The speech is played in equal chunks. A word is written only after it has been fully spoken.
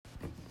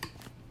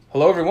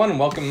Hello, everyone, and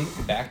welcome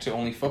back to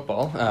Only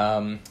Football.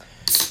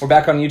 We're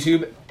back on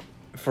YouTube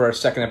for our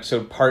second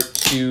episode, part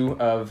 2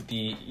 of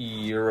the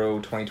Euro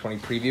 2020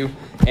 preview.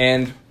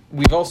 And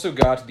we've also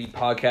got the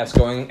podcast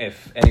going,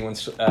 if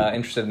anyone's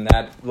interested in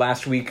that.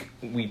 Last week,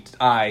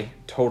 I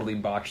totally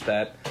botched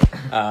that.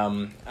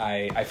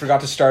 I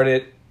forgot to start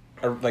it,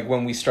 or like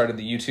when we started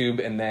the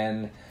YouTube, and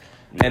then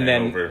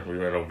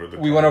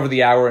we went over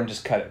the hour and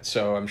just cut it.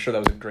 So I'm sure that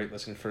was a great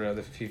listen for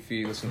the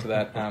few listened to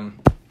that.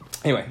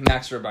 Anyway,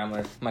 Max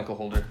Verbeimler, Michael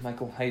Holder.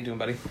 Michael, how you doing,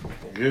 buddy?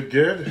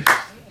 Good.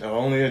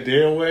 Only a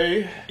day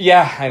away.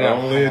 Yeah, I know.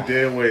 Only a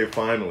day away,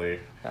 finally.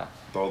 Yeah.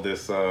 With all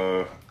this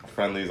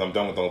friendlies, I'm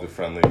done with all the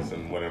friendlies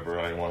and whatever.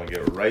 I want to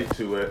get right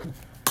to it.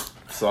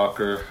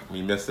 Soccer,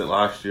 we missed it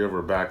last year.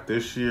 We're back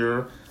this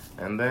year.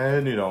 And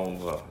then,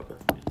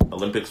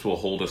 Olympics will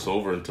hold us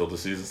over until the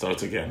season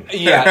starts again.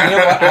 Yeah, you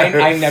know what?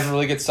 I never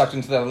really get sucked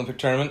into that Olympic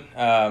tournament.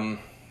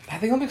 I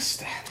think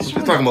Olympics...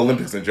 We're talking about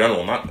Olympics in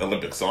general, not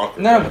Olympic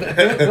soccer. No, but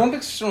the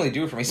Olympics just don't really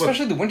do it for me,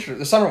 especially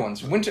the summer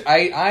ones.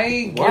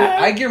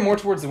 I gear more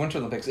towards the Winter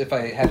Olympics if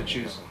I had to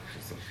choose.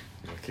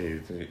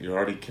 Okay, you're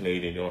already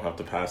Canadian. You don't have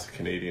to pass the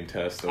Canadian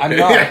test. Okay?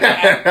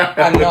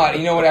 I'm not.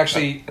 You know what?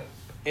 Actually,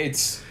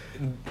 it's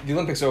the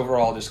Olympics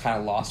overall just kind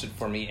of lost it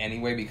for me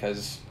anyway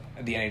because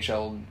the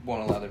NHL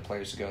won't allow their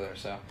players to go there.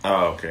 So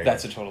okay,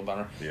 that's a total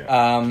bummer.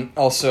 Yeah.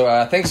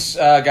 Also, thanks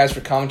guys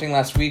for commenting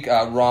last week.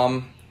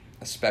 Rom,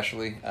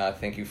 especially,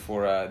 thank you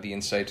for the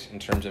insight in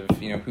terms of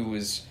who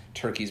was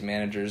Turkey's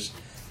managers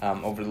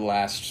over the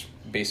last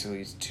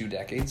basically 2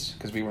 decades,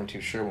 because we weren't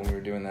too sure when we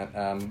were doing that.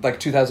 Like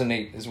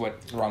 2008 is what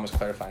Ron was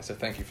clarifying, so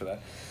thank you for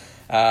that.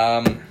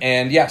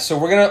 And yeah, so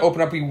we're gonna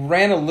open up. We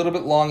ran a little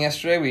bit long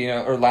yesterday.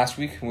 Or last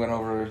week we went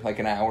over like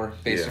an hour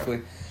basically.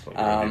 Yeah. So we're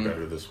gonna be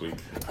better this week.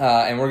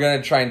 And we're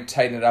gonna try and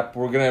tighten it up. So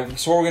what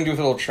we're gonna do with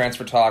a little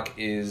transfer talk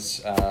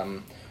is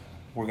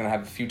we're gonna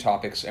have a few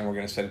topics, and we're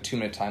gonna set a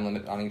 2-minute time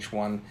limit on each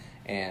one.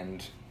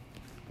 And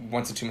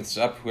once the 2 minutes is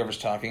up, whoever's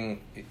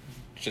talking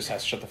just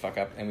has to shut the fuck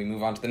up, and we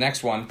move on to the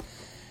next one.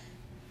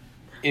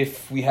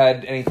 If we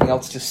had anything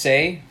else to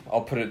say,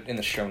 I'll put it in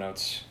the show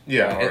notes.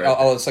 Yeah, all right.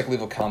 I'll just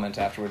leave a comment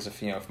afterwards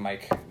if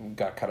Mike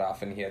got cut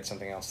off and he had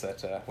something else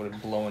that would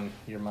have blown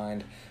your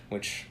mind,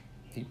 which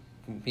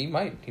he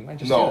might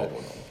just do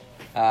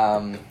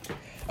that.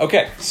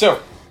 Okay, so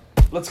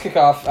let's kick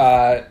off.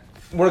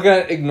 We're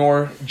going to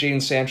ignore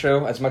Jadon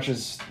Sancho as much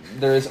as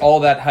there is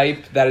all that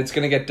hype that it's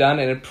going to get done,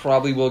 and it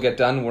probably will get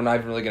done. We're not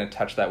even really going to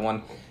touch that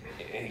one.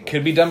 It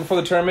could be done before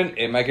the tournament.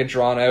 It might get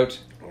drawn out.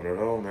 I don't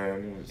know,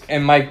 man.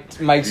 And Mike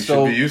you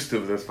still... should be used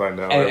to this by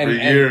now.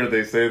 Every year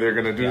they say they're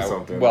going to do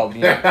something. Well, they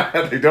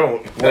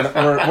don't.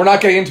 We're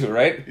not getting into it,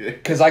 right?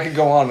 Because I could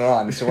go on and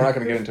on, so we're not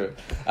going to get into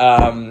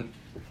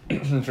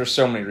it. For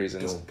so many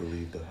reasons. Don't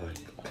believe the hype.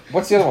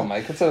 What's the other one,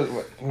 Mike?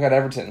 We got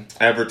Everton.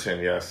 Everton,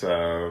 yes.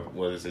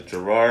 What is it?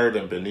 Gerrard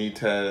and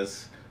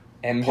Benitez.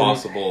 And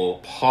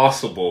possible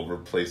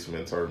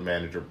replacements or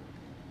manager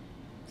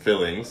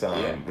fillings,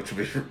 which would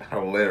be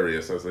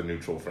hilarious as a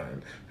neutral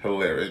fan.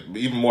 Hilarious.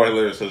 Even more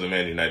hilarious as a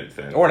Man United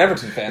fan. Or an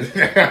Everton fan.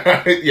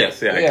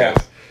 Yes, I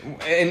guess.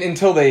 And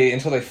until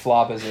they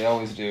flop, as they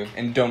always do,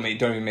 and don't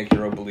even make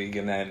Europa League,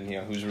 and then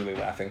who's really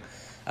laughing.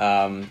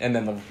 And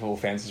then Liverpool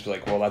fans is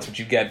like, well, that's what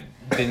you get,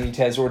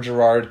 Benitez or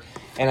Gerrard.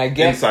 And I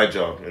get inside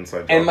job.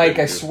 And Mike,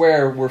 I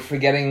swear we're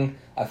forgetting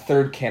a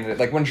third candidate.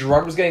 Like when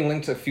Gerrard was getting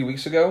linked a few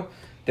weeks ago,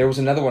 there was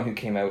another one who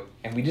came out,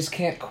 and we just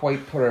can't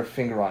quite put our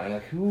finger on it.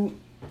 Like who?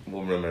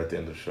 We'll remember at the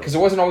end of the show. Because it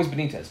wasn't always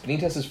Benitez.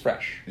 Benitez is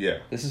fresh. Yeah.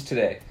 This is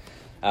today.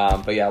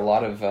 But yeah, a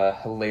lot of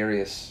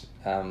hilarious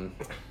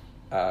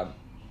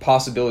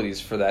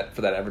possibilities for that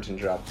Everton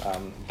job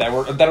that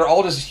are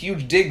all just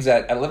huge digs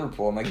at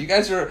Liverpool. I'm like, you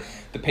guys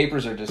the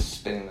papers are just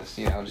spinning this,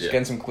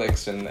 getting some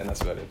clicks and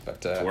that's about it.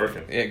 But it's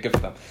working. Yeah, good for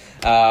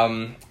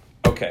them.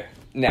 Okay,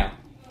 now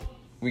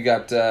we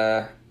got.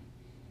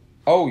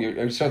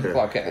 You're starting the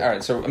clock. Okay, all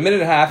right. So a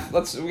minute and a half.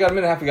 We got a minute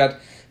and a half. We got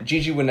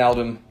Gigi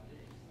Wijnaldum.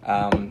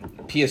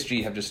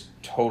 PSG have just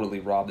totally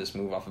robbed this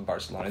move off of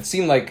Barcelona. It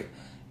seemed like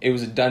it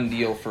was a done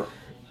deal for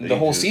the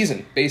whole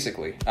season,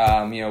 basically.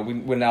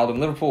 Wijnaldum,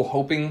 Liverpool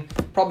hoping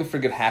probably for a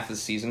good half of the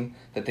season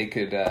that they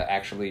could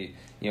actually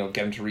get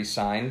him to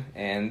re-sign,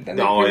 and then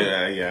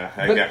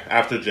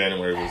after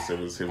January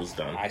it was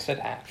done. I said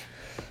half.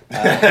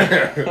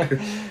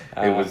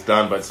 It was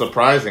done, but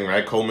surprising,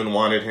 right? Coleman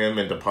wanted him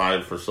and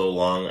Depay for so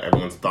long.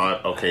 Everyone's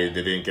thought, okay,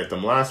 they didn't get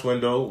them last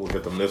window, we'll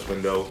get them this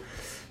window.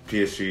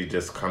 PSG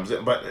just comes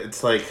in, but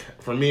it's like,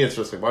 for me, it's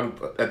just like, why,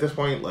 at this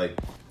point, like,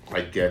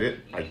 I get it.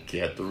 I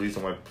get the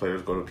reason why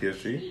players go to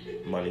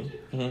PSG, money,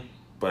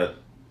 but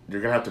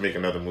you're gonna have to make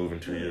another move in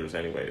 2 years,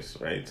 anyways,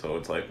 right? So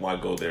it's like, why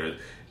go there?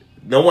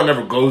 No one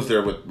ever goes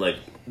there with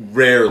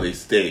rarely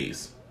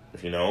stays,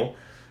 if you know.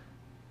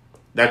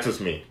 That's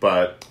just me,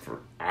 but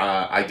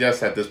I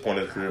guess at this point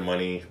of career,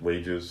 money,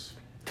 wages,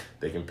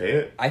 they can pay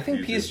it. I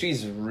think PSG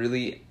is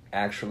really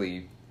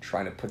actually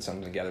trying to put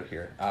something together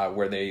here,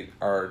 where they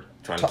are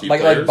trying to keep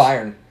like players?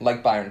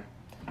 Bayern.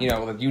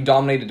 You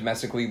dominated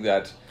domestically.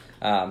 That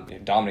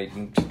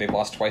Dominating. They've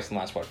lost twice in the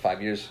last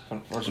 5 years?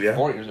 Or is it Yeah.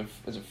 4 years?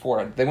 Is it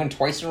 4? They won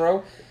twice in a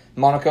row.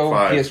 Monaco,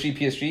 5.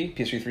 PSG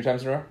 3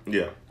 times in a row.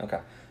 Yeah. Okay.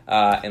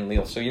 And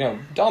Lille. So,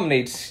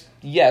 dominates,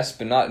 yes,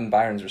 but not in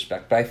Bayern's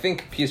respect. But I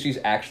think PSG is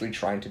actually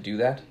trying to do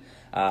that.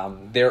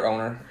 Their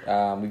owner,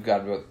 we've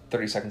got about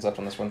 30 seconds left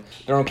on this one.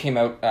 Their owner came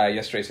out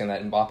yesterday saying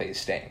that Mbappe is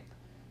staying.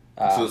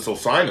 So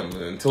sign him.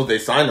 Until they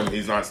sign him,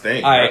 he's not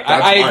staying.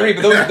 I agree,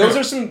 but those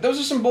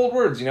are some bold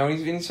words. He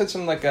said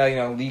something like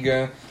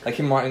Liga, like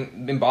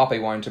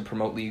Mbappe wanting to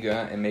promote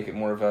Liga and make it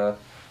more of a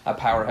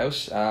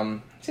powerhouse.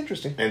 It's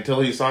interesting.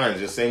 Until he signs,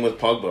 just same with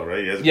Pogba,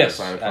 right? He hasn't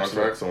signed a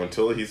contract, absolutely. so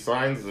until he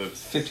signs,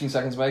 it's 15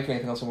 seconds, Mike.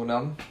 Anything else on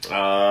Wijnaldum?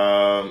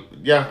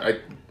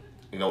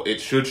 It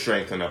should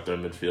strengthen up their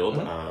midfield.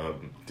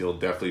 Mm-hmm. They'll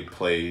definitely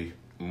play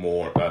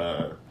more,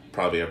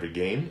 probably every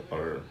game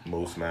or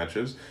most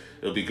matches.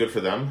 It'll be good for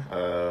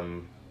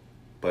them.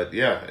 But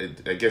yeah,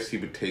 I guess he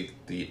would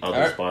take the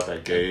other spot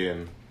at Gay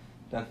and.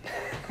 Done.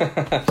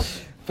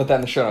 Put that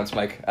in the show notes,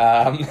 Mike.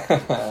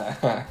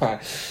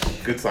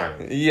 Good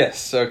sign.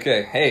 Yes.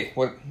 Okay. Hey,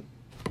 what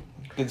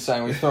good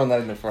sign? We've thrown that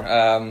in there for.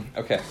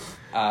 Okay.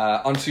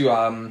 Onto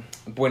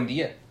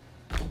Buendia.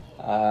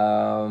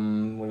 What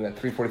do we got?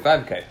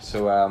 3:45. Okay.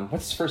 So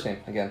what's his first name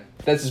again?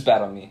 This is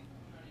bad on me.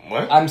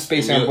 What? I'm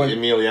spacing on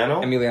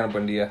Emiliano. Emiliano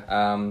Buendia.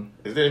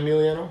 Is it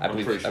Emiliano? I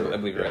believe. Sure. I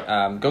believe you're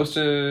right. Goes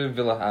to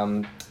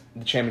Villa.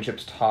 The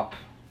championship's top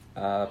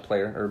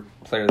player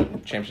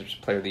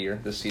of the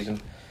year this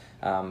season.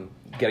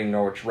 Getting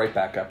Norwich right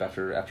back up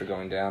after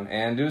going down,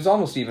 and it was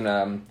almost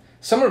even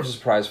somewhat of a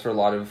surprise for a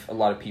lot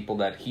of people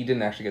that he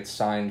didn't actually get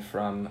signed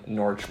from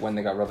Norwich when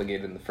they got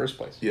relegated in the first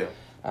place. Yeah.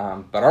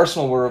 But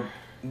Arsenal were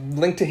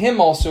linked to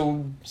him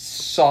also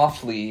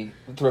softly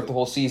throughout the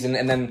whole season,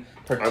 and then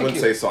I wouldn't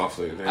say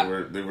softly. They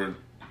were. They were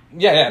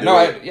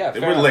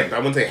linked. I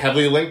wouldn't say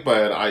heavily linked,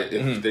 but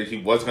if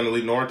he was going to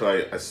leave Norwich, I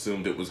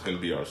assumed it was going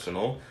to be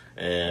Arsenal.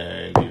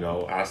 And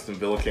Aston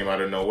Villa came out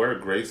of nowhere.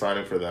 Great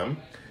signing for them.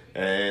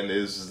 And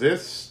is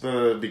this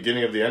the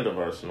beginning of the end of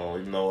Arsenal?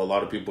 Even though a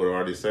lot of people have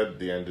already said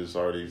the end has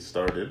already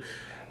started,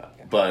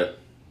 but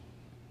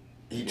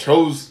he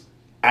chose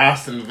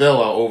Aston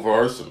Villa over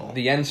Arsenal.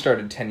 The end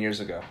started 10 years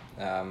ago.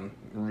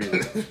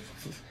 Really,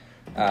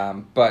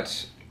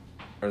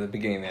 or the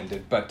beginning of the end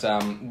did. But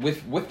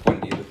with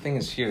Buendia, the thing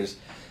is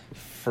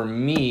for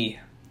me,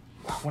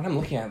 when I'm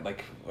looking at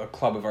like a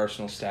club of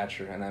Arsenal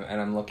stature and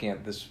I'm looking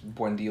at this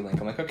Buendia link,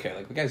 I'm like, okay,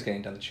 like the guy's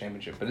getting done the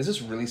championship, but is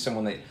this really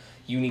someone that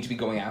you need to be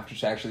going after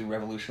to actually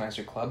revolutionize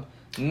your club?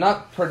 Who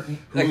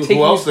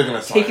else are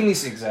gonna sign? Taking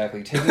these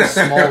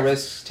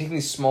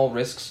small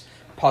risks,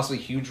 possibly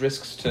huge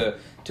risks to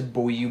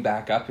buoy you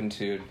back up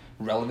into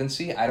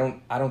relevancy. I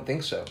don't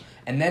think so.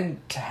 And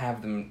then to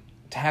have him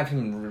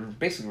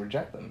basically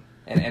reject them.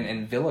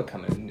 And Villa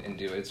come in and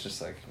do it. It's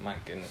just like, my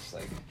goodness,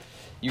 like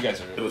you guys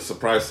are. It was a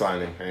surprise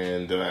signing,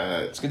 and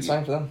it's a good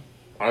sign for them.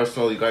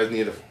 Arsenal, you guys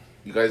need to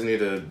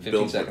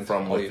build it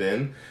from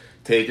within.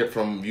 Take it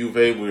from Juve.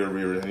 We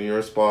were in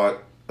your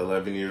spot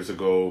 11 years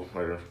ago,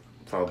 or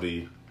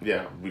probably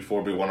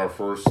before we won our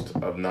first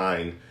of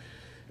 9.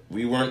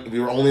 We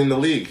were only in the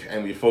league,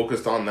 and we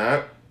focused on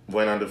that.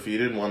 Went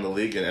undefeated, won the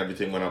league, and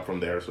everything went up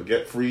from there. So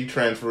get free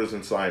transfers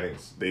and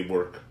signings. They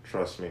work.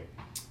 Trust me.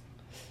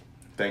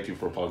 Thank you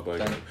for Pogba.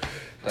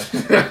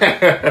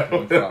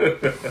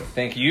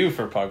 Thank you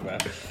for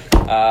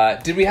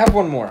Pogba. Did we have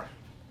one more?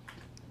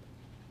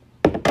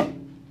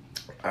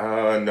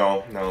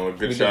 No.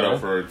 Good shout out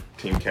for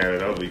Team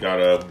Canada. We got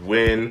a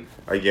win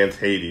against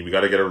Haiti. We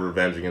got to get a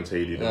revenge against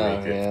Haiti to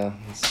make it. Yeah,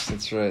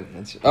 that's right.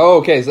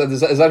 Okay. Is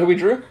that who we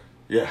drew?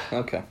 Yeah.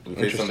 Okay. We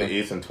faced on the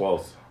 8th and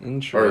 12th.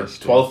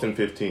 Interesting. Or 12th and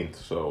 15th.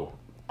 So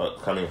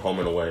coming home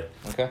and away.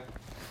 Okay.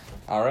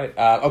 All right.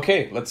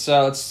 Okay. Let's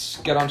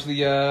get on to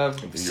the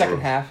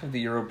second half of the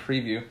Euro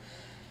preview,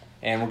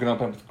 and we're gonna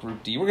open up with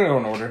Group D. We're gonna go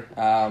in order.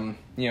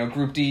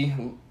 Group D,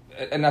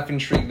 enough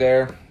intrigue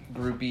there.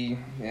 Group E,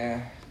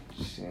 yeah.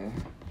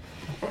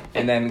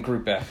 And then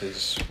Group F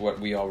is what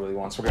we all really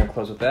want. So we're gonna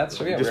close with that.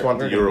 So yeah, we just want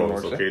the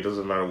Euros. Okay, it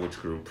doesn't matter which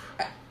group.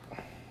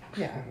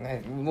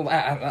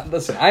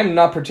 Listen, I'm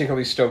not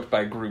particularly stoked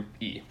by Group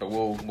E, but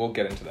we'll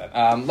get into that.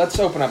 Let's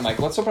open up, Mike.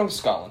 Let's open up with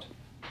Scotland.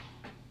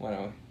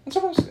 No?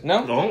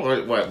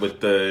 No? What? With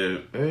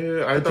the...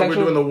 I thought we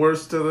were doing the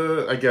worst of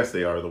the... I guess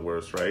they are the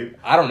worst, right?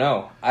 I don't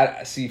know.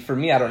 For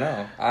me, I don't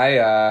know.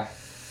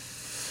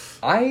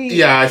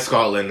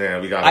 Scotland,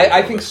 we got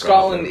I think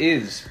Scotland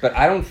is, but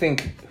I don't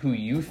think who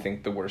you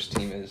think the worst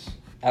team is.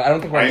 I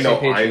don't think we're on the same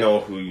page. I know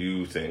who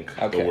you think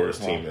the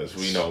worst team is.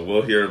 We know.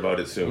 We'll hear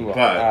about it soon.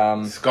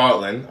 But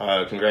Scotland,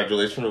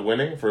 congratulations for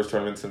winning. First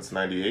tournament since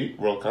 98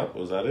 World Cup.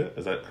 Was that it?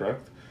 Is that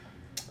correct?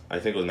 I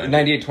think it was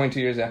 98.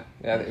 22 years, yeah.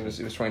 Yeah, it was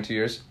 22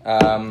 years.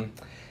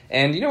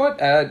 And you know what?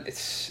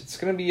 It's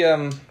going to be,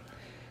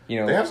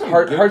 they have some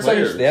hard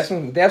players. They have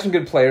some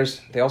good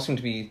players. They all seem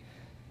to be...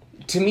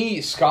 To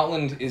me,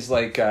 Scotland is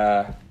like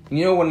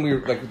You know, when we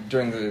were, like,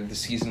 during the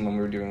season when we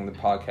were doing the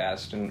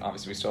podcast, and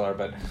obviously we still are,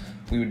 but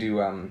we would do,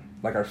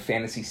 like, our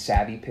fantasy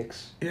savvy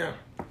picks. Yeah.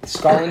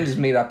 Scotland is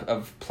made up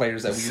of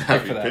players that we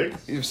pick for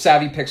that.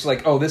 Savvy picks,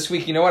 like, oh, this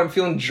week, you know what, I'm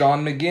feeling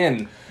John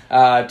McGinn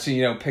to,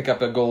 you know, pick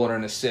up a goal or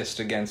an assist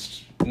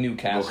against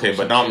Newcastle. Okay,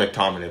 but not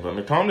McTominay. But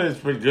McTominay is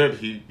pretty good.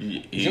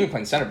 He's only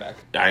playing center back.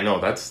 I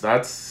know,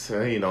 that's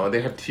you know,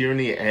 they have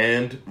Tierney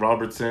and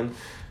Robertson.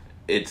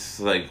 It's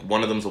like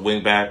one of them's a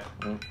wing back.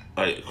 One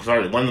of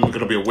them's going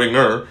to be a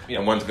winger,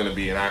 and one's going to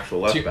be an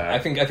actual left back. I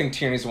think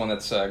Tierney's the one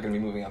that's going to be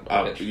moving up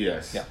the pitch.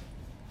 Yes. Yeah.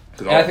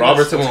 Because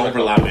Robertson will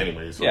overlap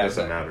anyway, so it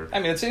doesn't matter. I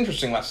mean, it's an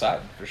interesting left side,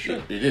 for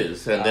sure. It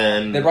is. And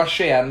then they brought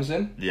Shea Adams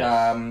in,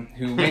 yes.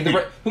 who made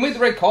the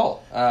right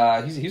call.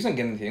 He's not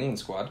getting into the England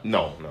squad.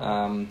 No.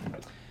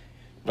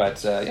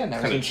 But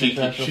now kind of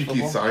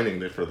cheeky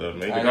signing for them.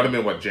 They got him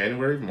in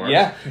January, March.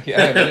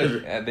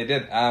 Yeah, they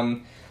did.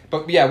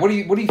 But yeah, what do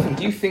you think?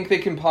 Do you think they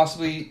can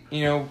possibly,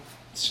 you know,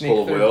 snake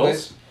pull third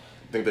place?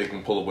 Think they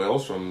can pull a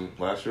Wales from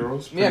last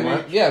Euros?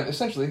 Yeah,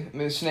 essentially. I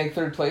mean, snake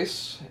third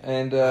place,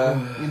 and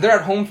they're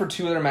at home for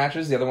 2 of their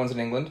matches. The other one's in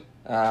England,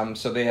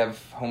 so they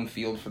have home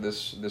field for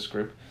this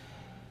group,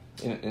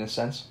 in a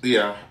sense.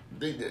 Yeah,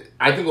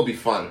 I think it'll be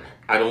fun.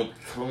 I don't.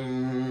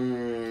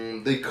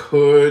 They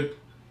could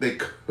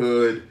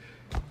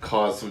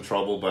cause some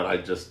trouble, but I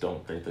just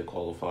don't think they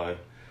qualify.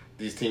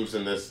 These teams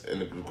in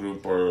the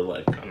group are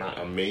like not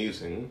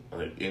amazing.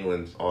 Like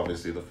England's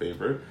obviously the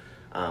favorite,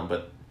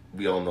 but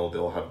we all know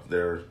they'll have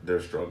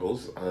their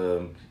struggles.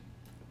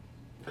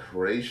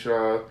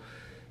 Croatia,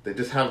 they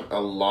just have a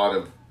lot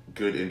of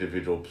good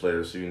individual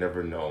players, so you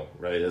never know,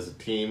 right? As a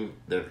team,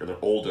 they're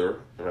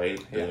older,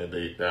 right? Yeah.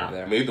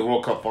 They made the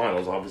World Cup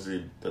finals.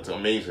 Obviously, that's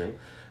amazing.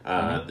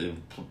 They've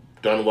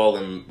done well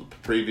in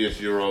previous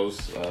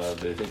Euros.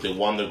 They think they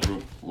won the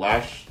group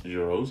last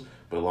Euros,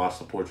 but lost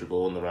to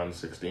Portugal in the round of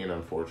 16.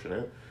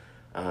 Unfortunate.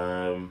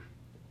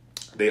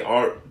 They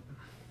are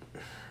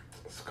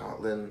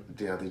Scotland.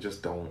 Yeah, they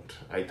just don't.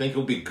 I think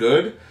it'll be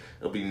good.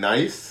 It'll be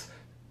nice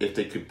if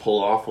they could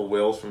pull off a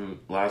Wales from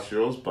last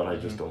Euros, but I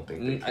just don't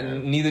think they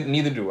can.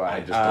 Neither do I. I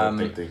just don't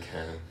think they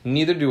can.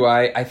 Neither do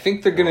I. I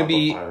think they're going to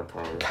be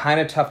kind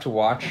of tough to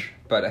watch,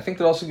 but I think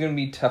they're also going to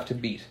be tough to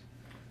beat.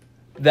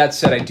 That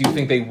said, I do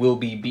think they will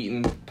be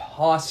beaten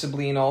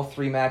possibly in all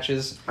 3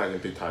 matches. I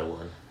think they tie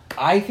one.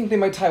 I think they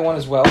might tie one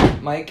as well,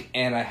 Mike,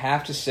 and I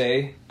have to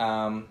say,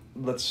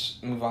 let's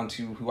move on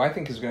to who I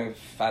think is going to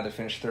either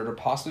finish 3rd or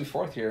possibly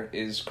 4th here,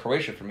 is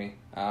Croatia for me.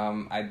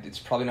 It's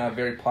probably not a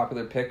very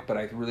popular pick, but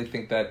I really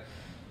think that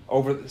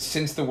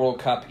since the World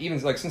Cup,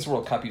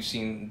 you've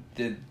seen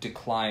the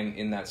decline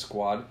in that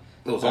squad.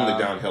 It was only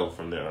downhill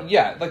from there.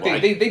 Yeah,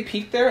 they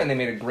peaked there and they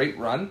made a great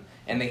run,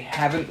 and they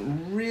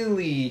haven't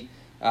really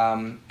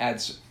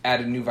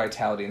added new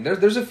vitality. And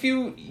there's a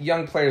few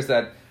young players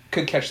that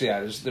could catch the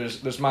eye.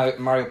 There's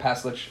Mario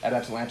Paslic at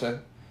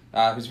Atalanta,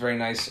 who's very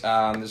nice.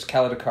 There's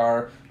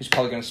Kalidakar, who's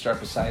probably going to start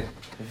beside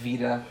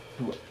Vida,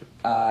 who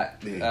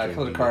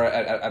Kalidakar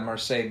at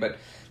Marseille. But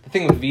the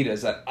thing with Vida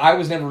is that I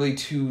was never really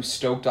too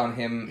stoked on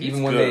him,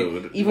 even when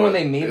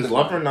they made is the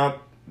Lovren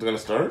not going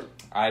to start?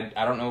 I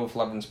don't know if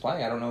Lovren's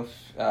playing. I don't know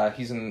if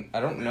he's in.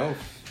 I don't know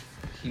if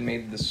he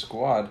made the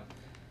squad.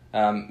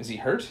 Is he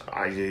hurt?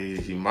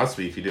 He must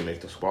be if he didn't make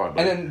the squad.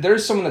 But... And then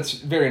there's someone that's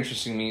very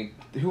interesting to me,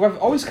 who I've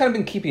always kind of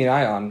been keeping an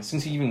eye on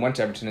since he even went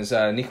to Everton, is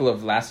Nikola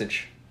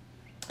Vlasic.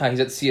 He's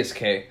at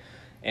CSK,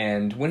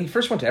 and when he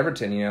first went to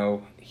Everton, you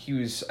know, he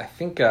was I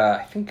think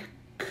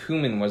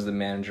Koeman was the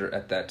manager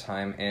at that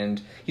time,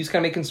 and he was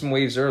kind of making some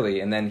waves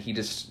early, and then he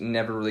just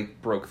never really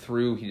broke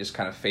through. He just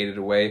kind of faded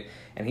away,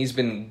 and he's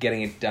been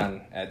getting it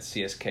done at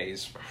CSK.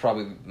 He's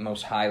probably the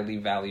most highly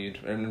valued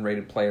and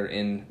rated player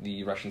in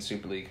the Russian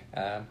Super League.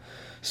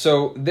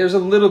 So there's a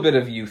little bit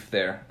of youth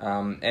there,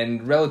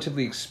 and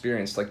relatively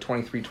experienced, like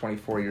 23,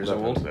 24 years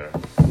old.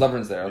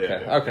 Lovren's there.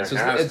 Okay, yeah. Okay. So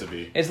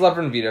it's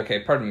Lovren Vida. Okay,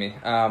 pardon me.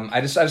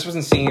 I just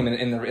wasn't seeing him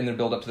in their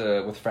build up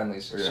to with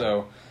friendlies. Yeah.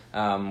 So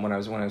when I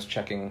was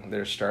checking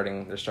their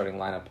starting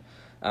lineup,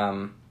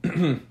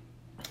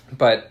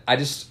 but they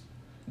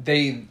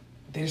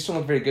just don't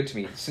look very good to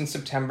me. Since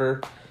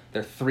September,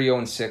 they're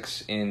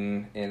 3-0-6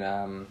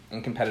 in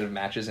competitive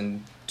matches,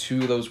 and 2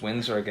 of those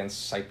wins are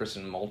against Cyprus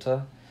and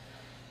Malta.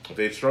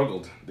 They've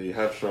struggled. They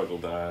have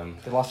struggled.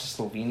 They lost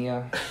to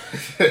Slovenia.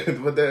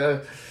 But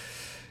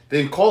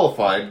they've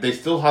qualified. They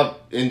still have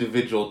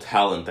individual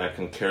talent that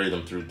can carry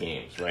them through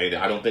games, right?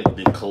 I don't think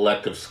the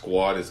collective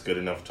squad is good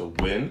enough to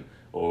win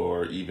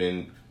or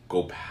even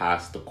go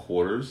past the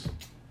quarters.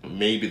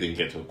 Maybe they can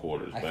get to the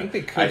quarters. I think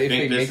they could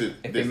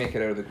if they make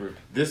it out of the group.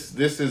 This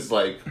is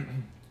like...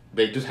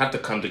 They just have to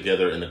come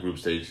together in the group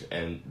stage,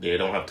 and they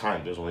don't have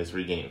time. There's only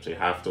 3 games. They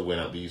have to win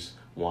at least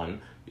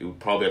one. You would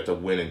probably have to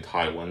win and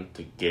tie one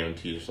to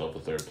guarantee yourself a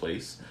 3rd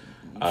place.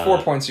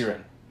 4 points you're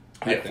in.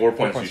 Yeah, 4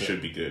 points you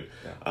should be good.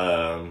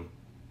 Yeah.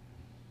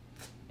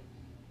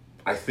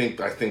 I think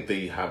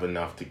they have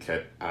enough to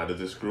get out of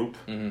this group.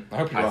 Mm-hmm. I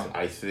hope you're wrong.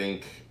 I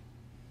think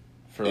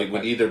it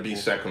would either be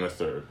 2nd or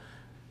 3rd.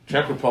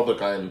 Czech Republic,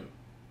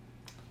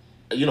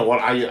 you know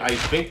what? I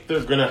think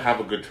they're gonna have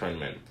a good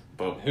tournament.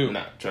 But Who?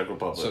 Not Czech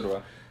Republic. So do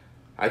I.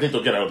 I think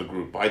they'll get out of the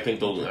group. I think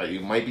they'll.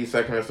 It might be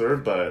second or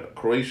third, but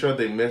Croatia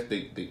they missed.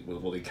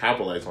 They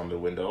capitalized on the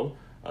window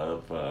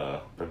of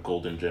the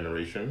golden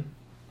generation,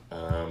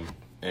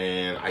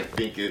 and I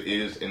think it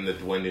is in the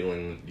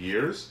dwindling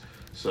years.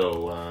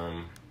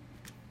 So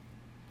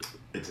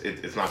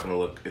it's not going to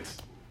look.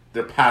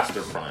 They're past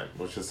their prime.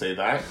 Let's just say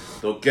that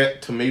they'll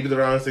get to maybe the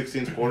round of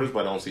 16 quarters,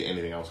 but I don't see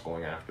anything else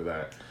going after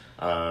that.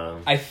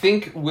 I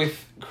think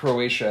with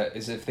Croatia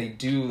is if they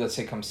do, let's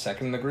say, come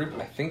second in the group,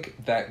 I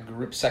think that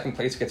group second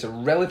place gets a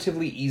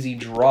relatively easy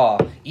draw,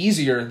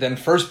 easier than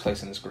first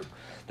place in this group.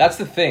 That's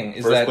the thing,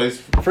 is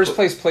first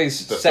place plays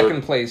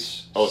second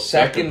place,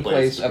 second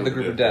place of the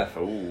group of death.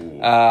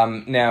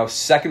 Now,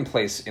 second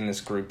place in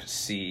this group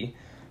C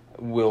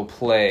will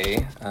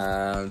play.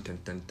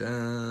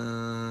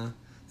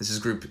 This is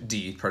Group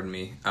D. Pardon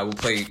me. I will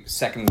play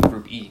second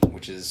Group E,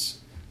 which is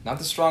not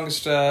the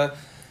strongest.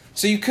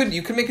 So you could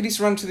make a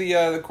decent run to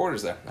the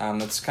quarters there.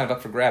 That's kind of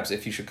up for grabs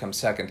if you should come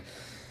second.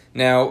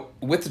 Now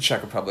with the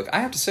Czech Republic, I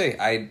have to say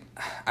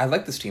I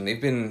like this team.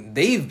 They've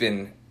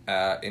been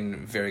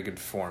in very good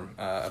form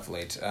of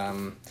late,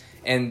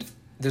 and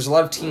there's a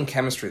lot of team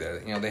chemistry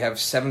there. You know, they have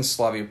 7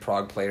 Slavia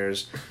Prague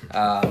players,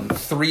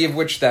 3 of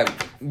which that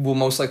will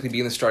most likely be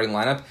in the starting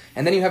lineup,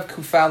 and then you have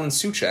Kufal and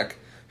Souček,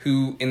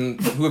 who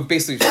have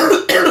basically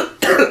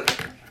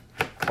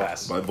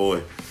class. My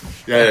boy.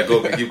 Yeah,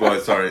 go keep going.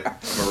 Sorry,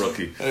 I'm a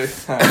rookie.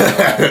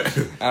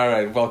 All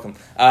right, welcome.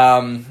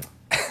 Kufal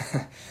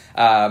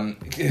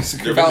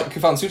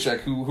and Souček,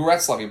 who were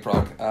at Slavia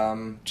Prague,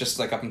 just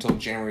like up until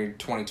January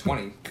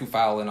 2020.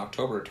 Kufal in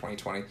October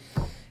 2020,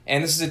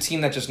 and this is a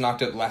team that just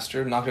knocked out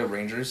Leicester, knocked out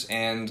Rangers,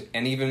 and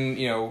even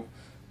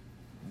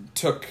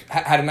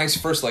had a nice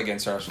first leg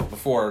against Arsenal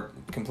before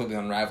completely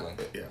unraveling.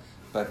 Yeah,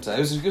 but it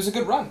was a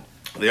good run.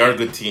 They are a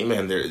good team,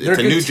 and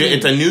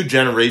it's a new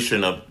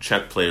generation of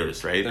Czech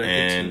players, right?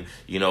 And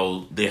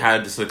they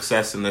had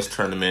success in this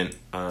tournament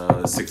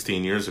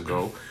 16 years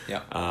ago,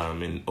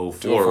 in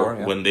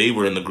 2004, when they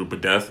were in the group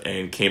of death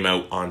and came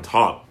out on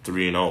top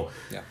 3-0.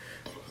 Yeah,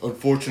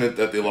 unfortunate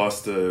that they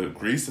lost to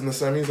Greece in the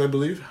semis, I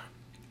believe.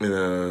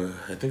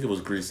 I think it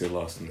was Greece they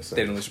lost in the semis.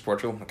 They didn't lose to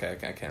Portugal? Okay,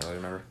 I can't really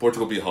remember.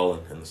 Portugal beat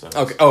Holland in the semis.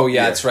 Okay. Oh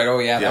yeah, that's right. Oh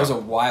yeah, that was a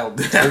wild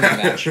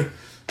match.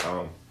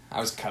 I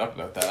was cut up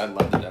about that. I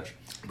love the Dutch.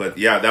 But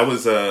yeah, that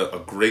was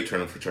a great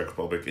tournament for Czech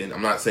Republic. And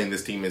I'm not saying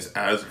this team is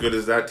as good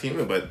as that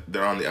team, but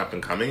they're on the up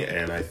and coming,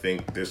 and I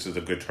think this is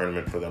a good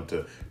tournament for them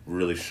to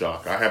really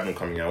shock. I have them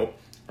coming out.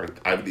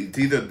 It's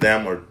either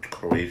them or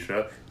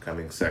Croatia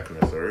coming second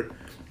or third.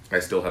 I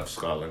still have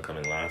Scotland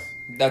coming last.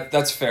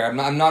 That's fair.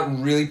 I'm not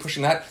really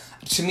pushing that.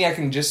 To me, I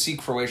can just see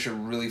Croatia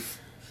really.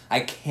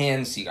 I'm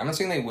not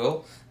saying they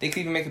will. They could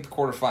even make it to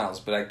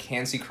quarterfinals, but I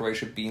can see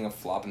Croatia being a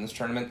flop in this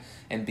tournament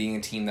and being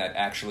a team that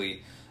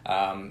actually.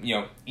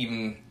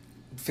 Even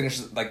finish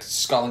like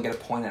Scotland get a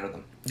point out of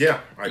them. Yeah,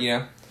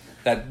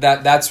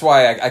 that's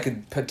why I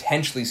could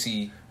potentially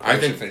see. I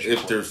think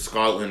if there's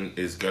Scotland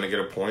is gonna get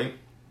a point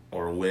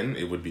or a win,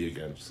 it would be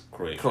against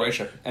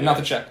Croatia, and not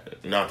the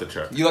Czech. Not the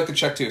Czech. You like the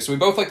Czech too, so we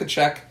both like the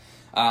Czech.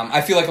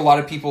 I feel like a lot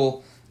of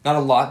people, not a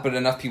lot, but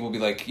enough people, will be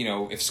like,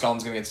 if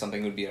Scotland's gonna get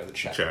something, it would be out of the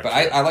Czech. But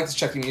I like the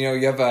Czech team.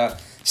 You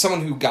have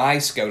someone who Guy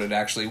scouted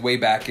actually way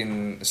back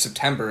in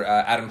September,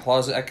 Adam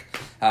Hlozek,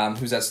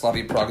 who's at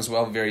Slavia Prague as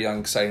well, very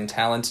young, exciting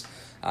talent,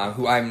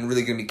 who I'm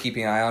really going to be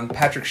keeping an eye on.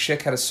 Patrick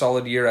Schick had a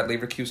solid year at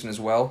Leverkusen as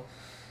well.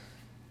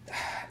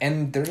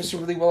 And they're just a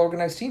really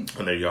well-organized team.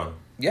 And they're young.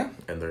 Yeah.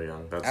 And they're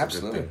young. That's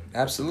absolutely. a good thing.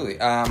 Absolutely.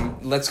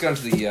 Let's get on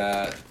to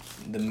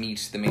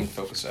the main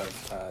focus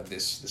of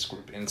this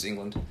group, and it's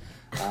England.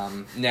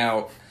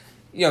 Now...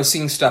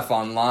 seeing stuff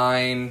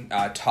online,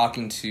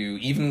 talking to,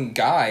 even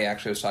Guy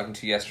actually I was talking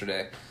to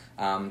yesterday,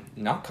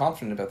 not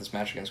confident about this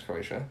match against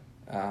Croatia.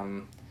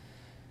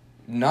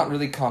 Not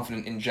really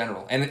confident in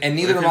general. And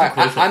neither am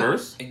I.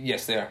 First?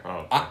 Yes, they are.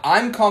 Oh, okay.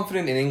 I'm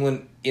confident in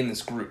England in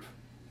this group.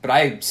 But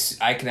I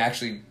can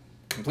actually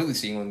completely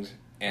see England,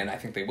 and I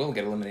think they will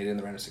get eliminated in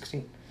the round of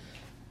 16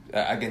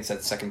 against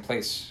that second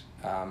place.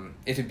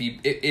 If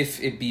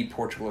it be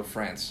Portugal or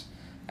France.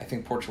 I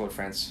think Portugal or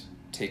France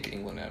take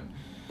England out.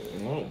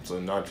 No, so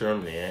not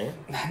Germany, eh?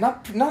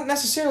 Not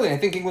necessarily. I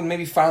think England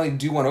maybe finally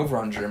do one over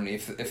on Germany,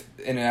 if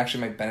and it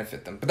actually might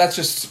benefit them. But that's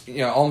just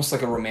almost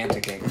like a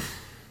romantic angle.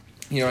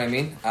 You know what I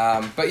mean?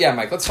 But yeah,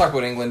 Mike, let's talk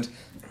about England.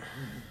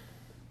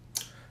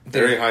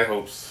 Very high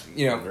hopes.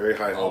 Very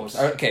high hopes.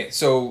 Okay,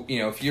 so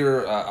if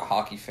you're a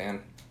hockey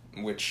fan,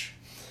 which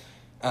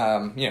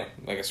I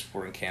guess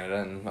we're in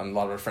Canada, and a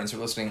lot of our friends who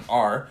are listening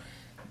are.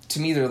 To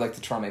me, they're like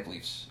the Toronto Maple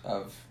Leafs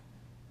of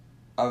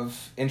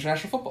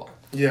international football.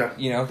 Yeah.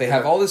 They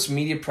have all this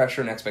media pressure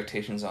and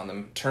expectations on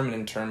them, term in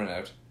and term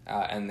out,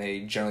 and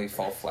they generally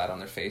fall flat on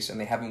their face, and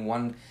they haven't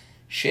won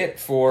shit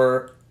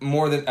for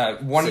more than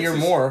 1 year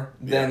more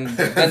than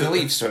the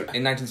Leafs in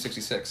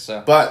 1966.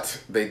 So.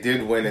 But they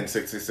did win in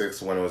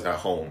 66 when it was at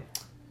home.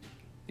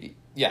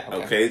 Yeah.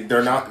 Okay,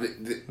 they're not.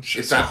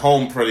 It's at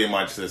home pretty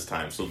much this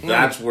time, so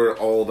that's where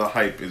all the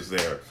hype is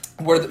there.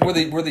 Were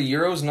the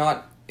Euros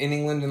not in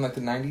England in like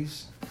the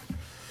 90s?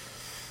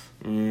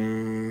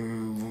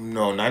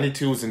 No,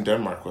 92 was in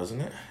Denmark,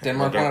 wasn't it?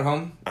 Denmark won at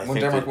home. When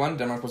Denmark won,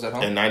 Denmark was at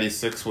home. And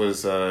 96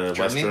 was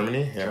West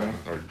Germany. Yeah,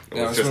 or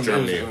it was just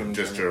Germany.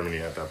 Just Germany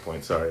at that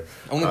point. Sorry.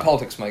 Only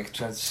politics, Mike.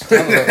 You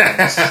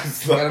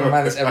gotta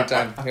remind us every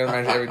time. You gotta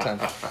remind us every time.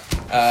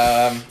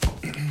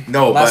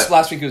 No,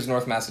 last week it was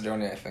North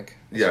Macedonia, I think.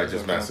 Yeah,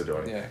 just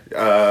Macedonia.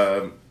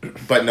 Yeah.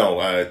 But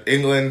no,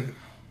 England.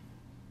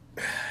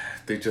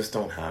 They just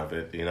don't have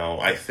it. You know,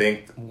 I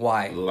think.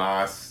 Why?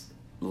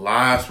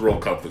 Last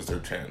World Cup was their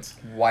chance.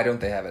 Why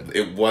don't they have it?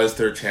 It was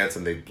their chance,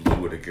 and they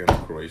blew it against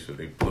Croatia.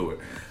 They blew it.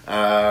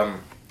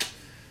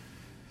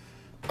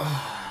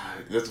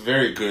 That's a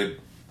very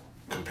good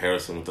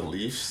comparison with the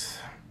Leafs.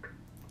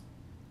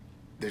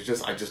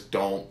 I just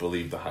don't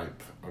believe the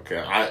hype. Okay,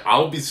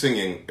 I'll be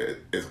singing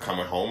 "It's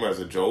Coming Home" as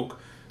a joke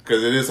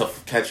because it is a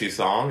catchy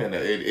song, and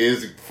it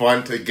is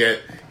fun to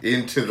get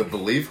into the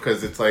belief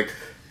because it's like.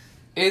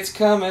 It's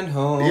coming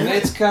home. Yeah.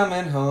 It's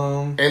coming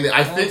home. And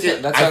I think they're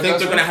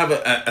going to have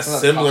a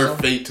similar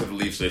fate to the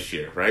Leafs this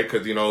year, right?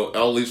 Because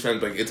all Leafs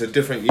fans like it's a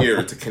different year.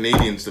 It's a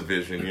Canadiens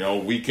division.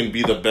 We can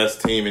be the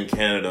best team in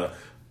Canada.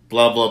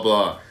 Blah blah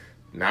blah.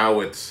 Now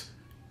it's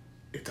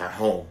at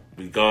home.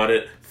 We got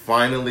it.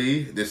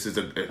 Finally, this is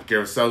a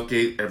Gareth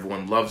Southgate.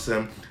 Everyone loves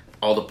him.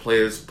 All the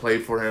players play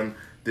for him.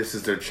 This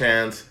is their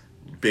chance.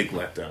 Big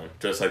letdown,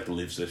 just like the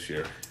Leafs this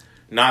year.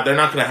 Now they're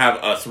not going to have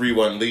a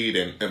 3-1 lead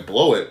and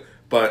blow it.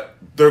 But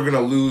they're going to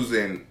lose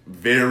in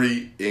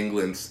very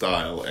England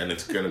style, and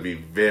it's going to be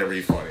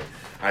very funny.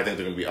 I think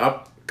they're going to be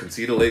up,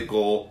 concede a late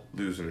goal,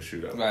 lose in a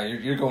shootout. Right,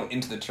 you're going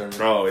into the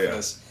tournament. Oh, yeah. For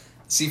this.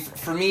 See,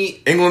 for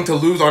me... England to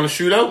lose on a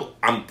shootout,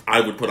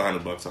 I would put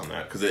 $100 on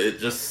that, because it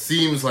just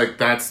seems like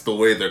that's the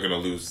way they're going to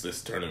lose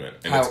this tournament,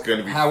 and it's going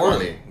to be funny.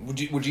 Early?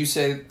 Would you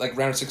say, like,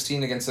 round of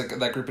 16 against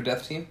that group of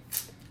death team?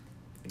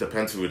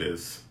 Depends who it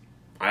is.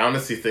 I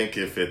honestly think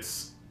if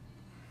it's...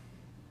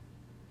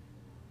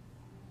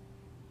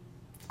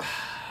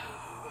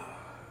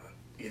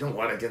 You don't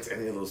want against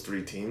any of those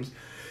three teams.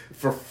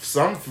 For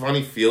some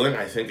funny feeling,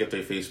 I think if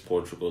they face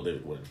Portugal,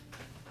 they'd win.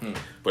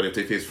 But if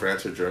they face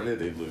France or Germany,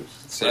 they'd lose.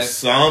 For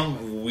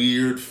some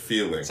weird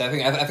feeling. So I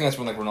think that's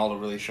when like Ronaldo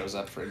really shows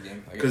up for a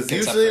game. Because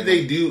usually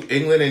they do.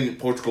 England and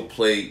Portugal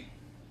play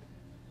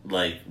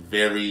like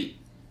very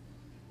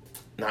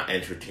not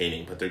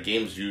entertaining, but their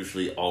games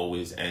usually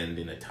always end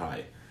in a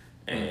tie,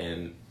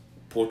 and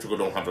Portugal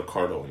don't have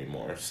Ricardo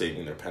anymore,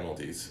 saving their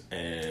penalties,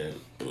 and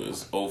it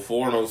was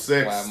 04 and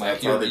 06. Wow,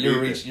 Mike,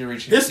 you're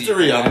reaching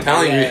history. I'm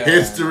telling you,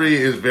 history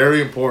is very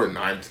important.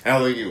 I'm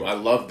telling you, I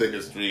love the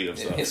history of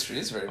stuff. History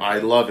is very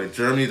important. I love it.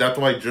 Germany. That's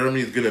why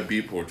Germany is gonna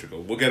beat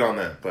Portugal. We'll get on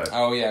that, but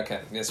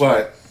okay. Yes,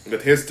 but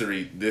with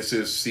history,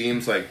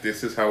 seems like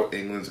this is how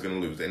England's gonna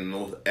lose in the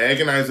most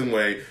agonizing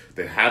way.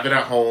 They have it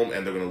at home,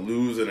 and they're gonna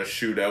lose in a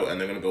shootout, and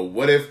they're gonna go,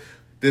 what if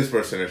this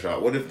person is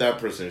shot? What if that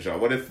person is shot?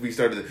 What if we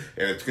started...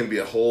 And it's going to be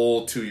a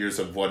whole 2 years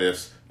of what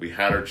ifs. We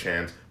had our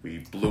chance. We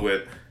blew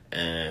it.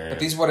 But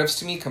these what ifs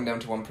to me come down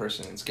to one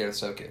person. It's Gareth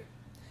Southgate.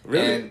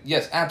 Really? And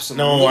yes,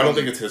 absolutely. No, I don't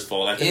think it's his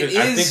fault. I think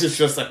it's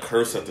just a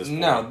curse at this point.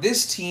 No,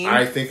 this team...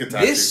 I think it's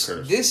actually a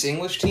curse. This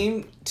English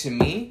team, to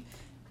me,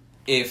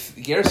 if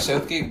Gareth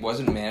Southgate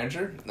wasn't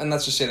manager, and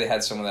let's just say they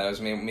had someone that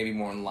was maybe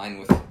more in line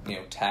with,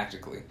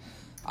 tactically,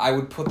 I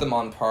would put them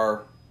on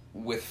par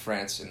with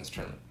France in this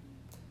tournament.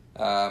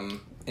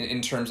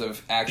 In terms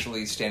of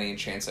actually standing a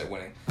chance at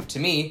winning. To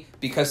me,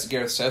 because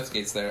Gareth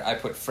Southgate's there, I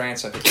put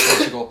France, I put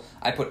Portugal,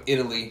 I put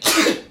Italy,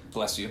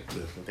 bless you.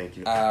 Thank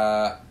you.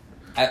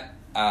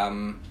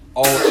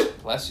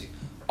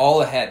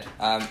 All ahead,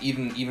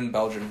 even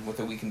Belgium with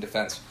a weakened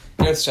defense.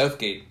 Gareth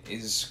Southgate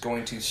is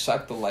going to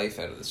suck the life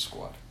out of this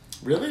squad.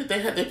 Really?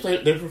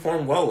 They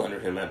performed well under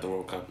him at the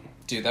World Cup.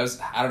 Dude, I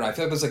don't know. I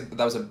feel like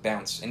that was a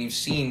bounce, and you've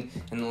seen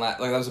that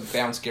was a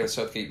bounce. Gareth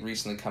Southgate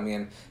recently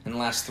coming in the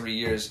last 3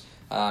 years.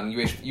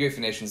 UEFA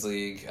Nations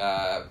League,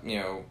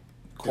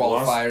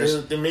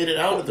 qualifiers. They made it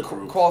out of the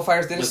group.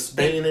 Qualifiers. With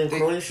Spain and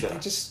Croatia.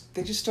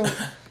 They just don't.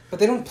 But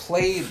they don't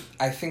play,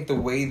 I think, the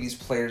way these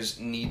players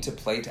need to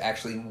play to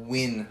actually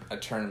win a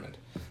tournament.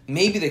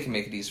 Maybe they can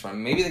make it easy for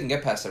them. Maybe they can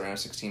get past that round of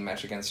 16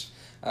 match against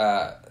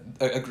a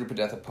group of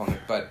death opponent.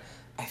 But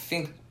I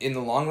think in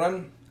the long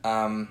run,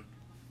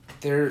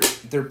 they're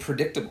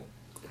predictable.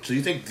 So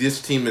you think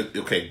this team is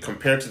okay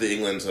compared to the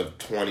Englands of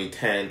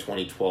 2010,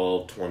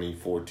 2012,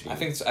 2014? I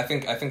think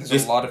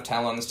there's a lot of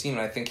talent on this team,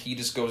 and I think he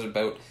just goes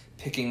about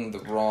picking the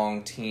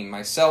wrong team.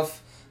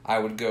 Myself, I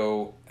would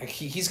go.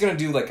 He's going to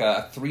do like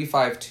a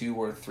 3-5-2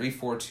 or a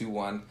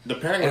 3-4-2-1.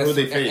 Depending on who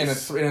they face. And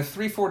a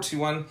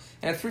 3-4-2-1.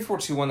 And a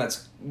 3-4-2-1,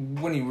 that's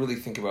when you really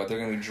think about it, they're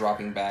going to be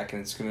dropping back,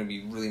 and it's going to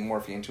be really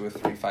morphing into a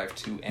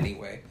 3-5-2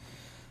 anyway.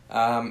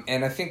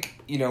 And I think,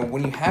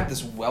 when you have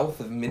this wealth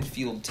of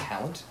midfield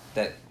talent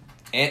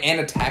and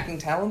attacking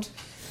talent,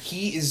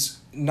 he is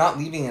not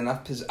leaving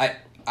enough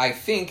I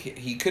think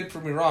he could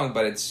prove me wrong,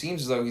 but it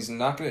seems as though he's going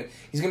to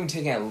be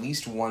taking at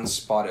least one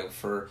spot out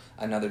for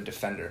another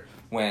defender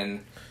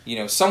when,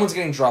 someone's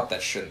getting dropped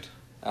that shouldn't.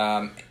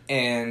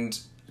 And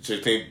so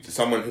you think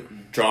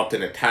someone dropped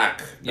an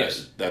attack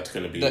yes, that's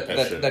going to be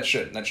that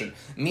should. I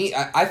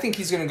think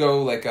he's going to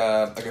go like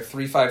a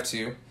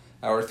 3-5-2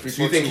 or 3-4-2-1.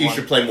 So you think he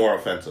should play more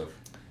offensive,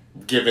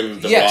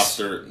 given the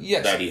roster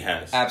that he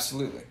has?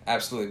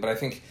 Absolutely. But I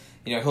think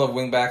he'll have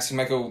wingbacks. He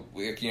might go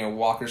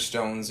Walker,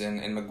 Stones,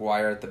 and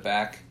Maguire at the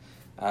back,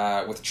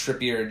 with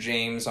Trippier,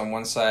 James on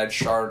one side,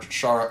 Shaw or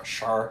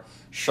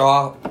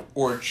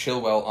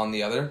Chilwell on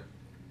the other,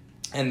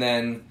 and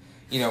then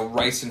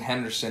Rice and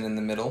Henderson in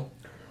the middle.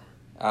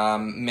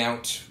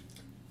 Mount.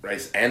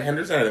 Rice and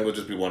Henderson? I think it would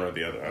just be one or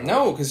the other.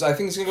 No, because I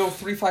think he's going to go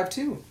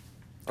 3-5-2.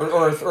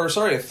 Or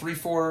sorry, a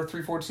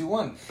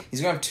 3-4-2-1.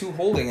 He's going to have two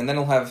holding, and then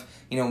he'll have,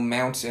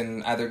 Mount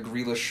and either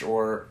Grealish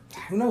or,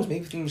 who knows,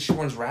 maybe he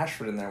shoehorns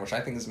Rashford in there, which I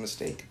think is a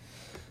mistake.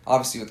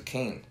 Obviously with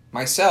Kane.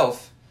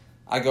 Myself,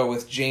 I go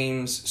with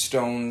James,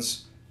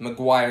 Stones,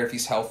 Maguire if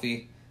he's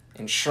healthy,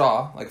 and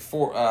Shaw, like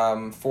four,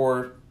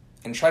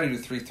 and try to do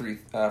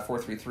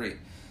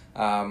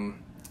 4-3-3.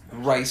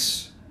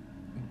 Rice,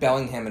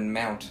 Bellingham, and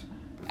Mount.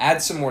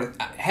 Add some more.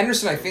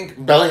 Henderson, I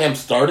think. Bellingham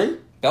starting?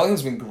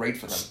 Bellingham's been great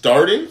for them.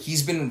 Starting?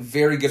 He's been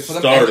very good for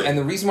them. And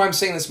the reason why I'm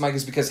saying this, Mike,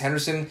 is because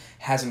Henderson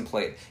hasn't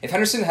played. If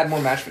Henderson had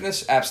more match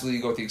fitness, absolutely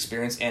you go with the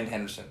experience and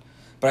Henderson.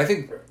 But I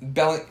think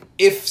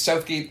if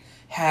Southgate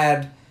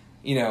had,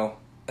 a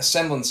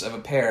semblance of a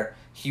pair,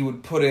 he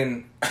would put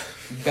in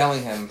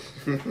Bellingham.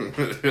 he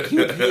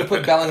would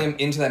put Bellingham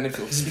into that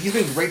midfield. He's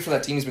been great for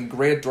that team. He's been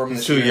great at Dortmund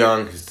this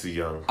year. He's too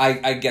young.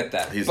 I get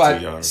that. He's too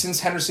young. Since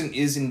Henderson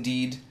is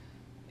indeed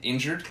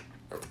injured,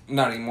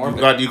 not anymore.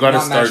 You got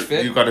to start.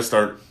 You got to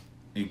start.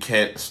 You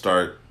can't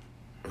start.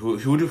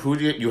 Who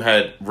do you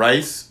had?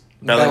 Rice,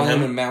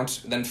 Bellingham, and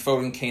Mount, then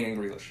Foden, Kane, and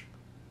Grealish.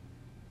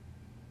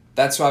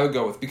 That's what I would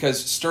go with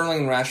because Sterling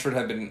and Rashford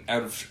have been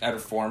out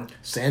of form.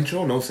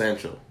 Sancho, no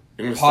Sancho.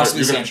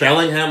 Possibly Sancho.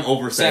 Bellingham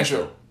over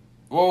Sancho.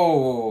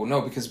 Whoa,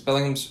 no, because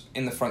Bellingham's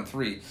in the front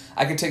three.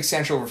 I can take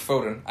Sancho over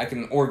Foden.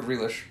 or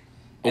Grealish,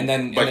 and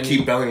then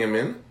keep Bellingham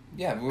in.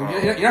 Yeah,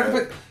 you're not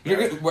gonna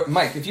put.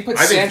 Mike, if you put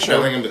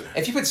Sancho in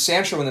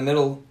the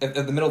middle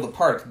of the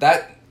park,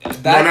 that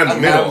not in the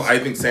middle. I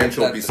think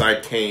Sancho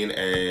beside Kane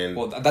and.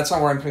 Well, that's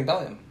not where I'm putting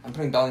Bellingham. I'm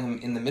putting Bellingham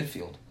in the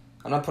midfield.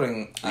 I'm not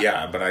putting.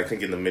 But I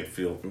think in the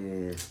midfield.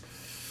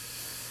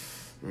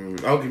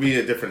 I'll give you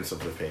a difference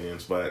of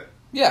opinions, but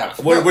yeah.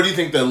 What do you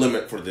think the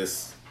limit for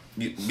this?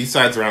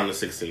 Besides around the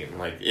 16,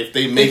 like if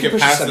they make it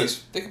past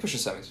they could push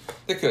the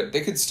semis.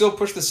 They could still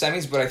push the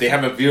semis, but I think they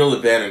have a real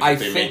advantage if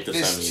they make the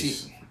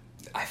semis.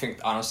 I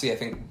think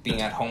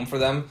being at home for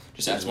them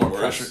just adds more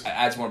pressure.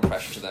 Adds more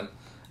pressure to them.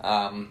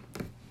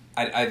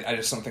 I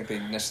just don't think they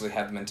necessarily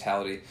have the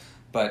mentality,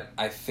 but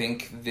I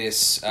think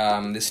this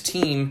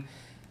team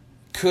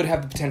could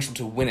have the potential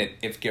to win it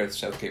if Gareth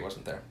Southgate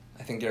wasn't there.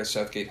 I think Gareth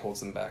Southgate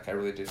holds them back. I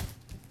really do.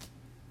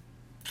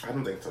 I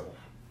don't think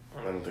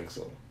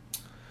so.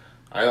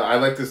 I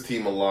like this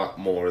team a lot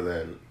more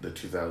than the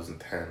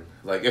 2010.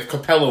 Like, if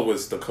Capello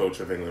was the coach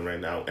of England right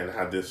now and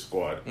had this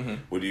squad,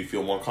 would you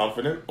feel more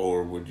confident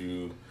or would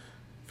you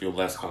feel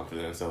less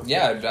confident in Southgate?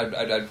 Yeah,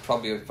 I'd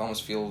probably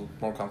almost feel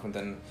more confident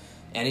than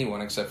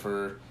anyone except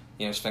for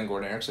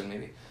Sven-Göran Eriksson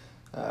maybe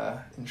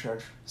in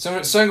charge.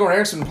 Sven-Göran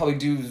Eriksson would probably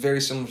do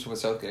very similar to what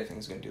Southgate I think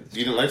is going to do.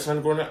 You didn't like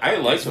Sven-Göran? I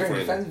like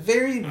him.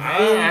 Very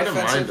I don't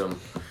mind him.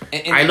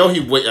 And I know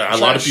a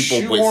lot of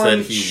people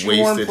said he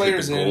wasted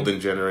the golden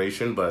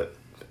generation, but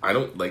I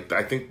don't like.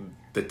 I think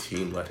the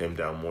team let him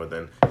down more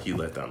than he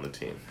let down the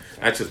team.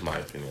 That's just my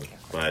opinion.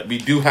 But we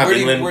do have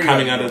England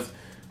coming out of.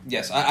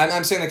 Yes,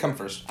 I'm saying they come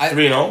first.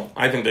 3-0.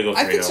 I think they go 3-0.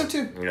 I think so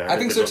too. Yeah, I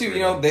think so too.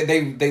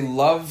 They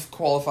love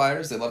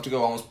qualifiers. They love to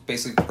go almost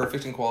basically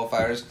perfect in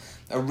qualifiers.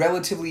 A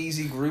relatively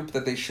easy group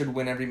that they should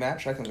win every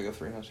match. I think they go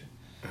 3-0 too.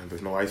 And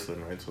there's no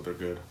Iceland, right? So they're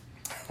good.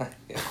 Yeah,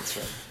 that's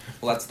right.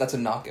 Well, that's a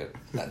knockout.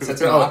 That's a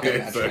knockout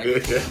match.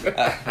 Right?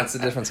 That's the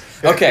difference.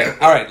 Okay,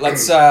 all right.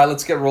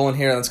 Let's get rolling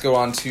here. Let's go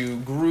on to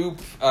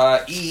Group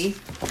E,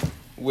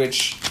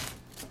 which,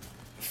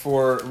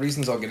 for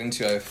reasons I'll get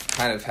into, I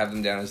kind of have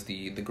them down as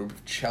the group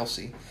of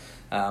Chelsea,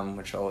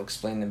 which I'll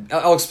explain.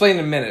 I'll explain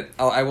in a minute.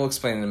 I will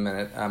explain in a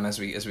minute as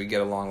we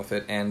get along with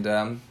it, and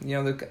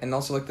and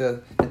also like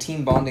the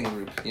team bonding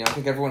group. I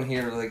think everyone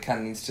here really kind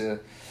of needs to.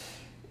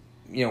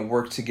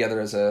 Work together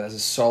as a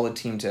solid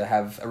team to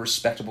have a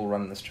respectable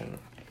run in this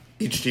tournament.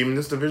 Each team in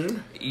this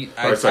division?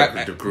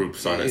 The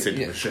groups on it.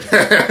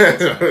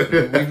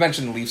 We've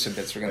mentioned the Leafs a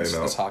bit, so we're going to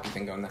this hockey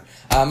thing going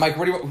now. Mike,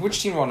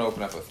 which team do you want to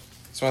open up with?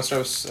 So I want to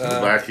start with...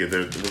 Slovakia.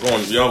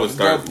 We always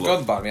start... Go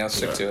to the bottom. Yeah, I'll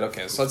stick to it.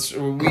 Okay, so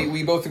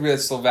we both agree that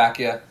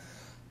Slovakia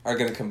are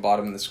going to come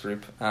bottom in this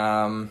group.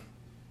 So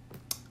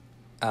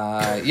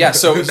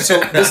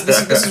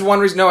this is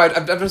one reason... No,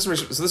 I've done some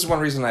research. So this is one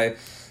reason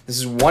This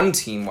is one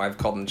team why I've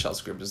called them the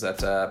Chelsea group, is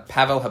that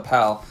Pavel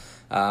Hapoel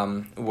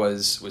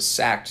was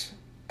sacked,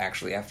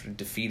 actually, after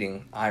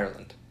defeating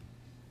Ireland.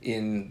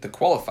 in the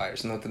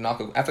qualifiers and the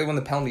knockout. After they won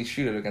the penalty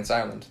shootout against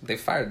Ireland, they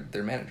fired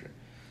their manager.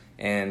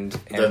 And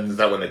is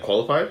that when they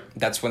qualified?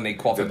 That's when they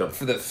qualified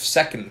for the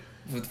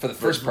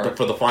first part.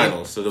 For the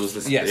finals. So there was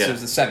this. Yes, it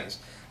was the semis.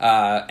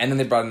 And then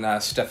they brought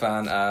in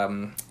Stefan,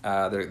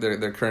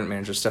 their current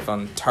manager,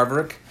 Stefan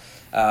Tarvarik,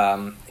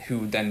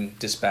 who then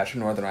dispatched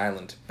Northern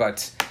Ireland.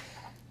 But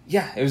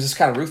yeah, it was just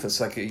kind of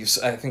ruthless. Like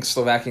I think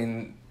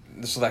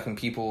the Slovakian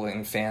people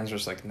and fans were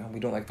just like, no,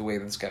 we don't like the way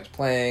that this guy's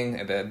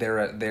playing.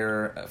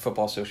 Their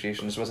football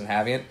association just wasn't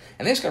having it,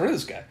 and they just got rid of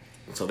this guy.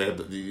 So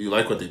you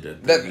like what they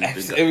did?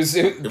 It was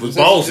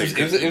ballsy.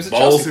 It was a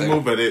ballsy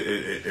move, but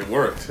it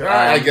worked.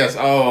 I guess.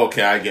 Oh,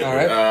 okay, I get it.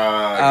 Right.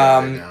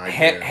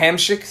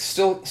 Hamsik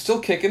still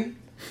kicking,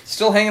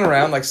 still hanging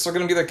around. Like still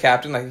going to be their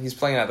captain. Like he's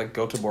playing at like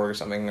Göteborg or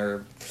something,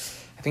 or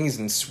I think he's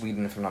in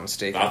Sweden if I'm not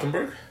mistaken.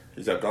 Gothenburg.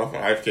 Is that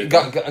Gothenburg?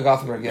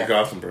 Gothenburg. Yeah.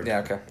 Gothenburg. Yeah.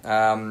 Okay.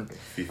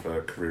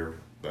 FIFA career.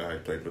 I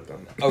played with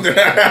them. Okay.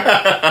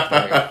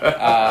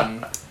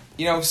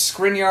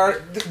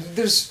 Skriniar,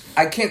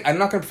 I'm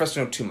not going to profess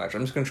to know too much.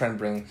 I'm just going to try and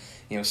bring,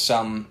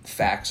 some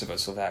facts about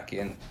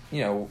Slovakia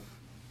and,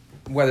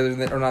 whether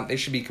or not they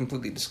should be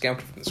completely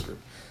discounted from this group.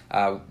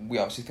 We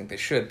obviously think they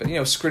should, but,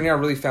 Skriniar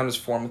really found his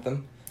form with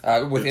them.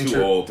 With They're Inter.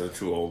 too old. They're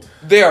too old.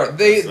 They are.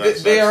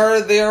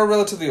 They are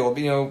relatively old,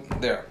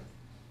 but, they are.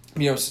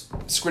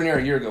 Skriniar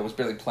a year ago was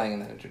barely playing in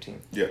that Inter team.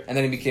 Yeah. And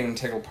then he became an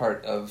integral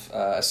part of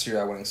a Serie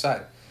A winning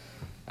side.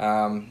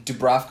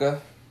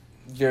 Dubravka,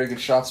 very good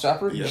shot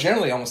stopper. Yeah.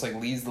 Generally, almost like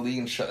leads the league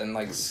in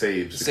like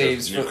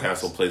saves.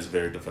 Newcastle plays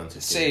very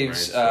defensive.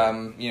 Saves.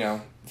 Team,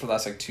 right? For the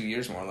last 2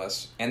 years more or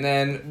less. And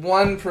then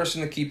one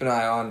person to keep an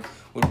eye on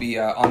would be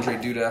Andre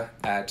Duda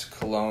at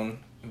Cologne.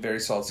 Very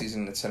solid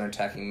season at center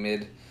attacking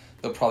mid.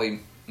 They'll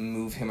probably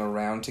move him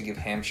around to give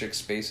Hamsik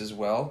space as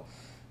well.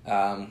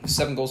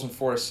 7 goals and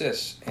 4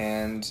 assists,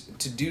 and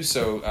to do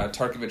so,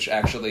 Tarkovic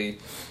actually.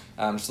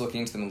 Just looking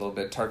into them a little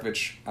bit,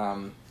 Tarkovic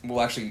will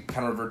actually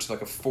kind of revert to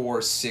like a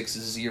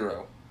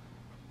 4-6-0,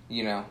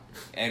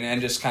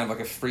 and just kind of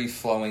like a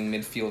free-flowing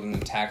midfield and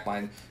attack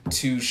line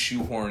to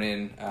shoehorn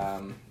in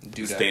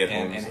Duda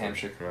and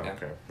Hamsik. Oh, yeah.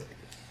 Okay.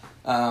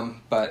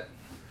 But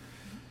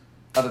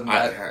other than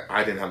that,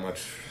 I didn't have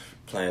much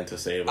plan to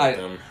say about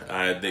them.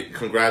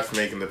 Congrats for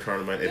making the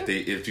tournament. Yeah.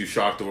 If you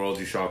shock the world,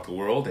 you shock the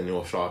world, and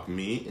you'll shock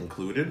me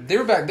included. They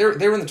were back. They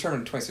were in the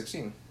tournament in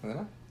 2016, were they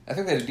not? I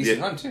think they had a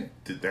decent run too.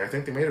 I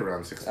think they made it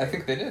around 16. I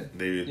think they did.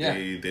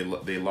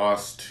 They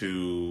lost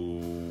to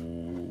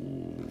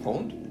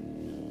Poland.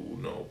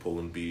 No,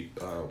 Poland beat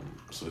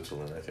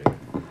Switzerland, I think.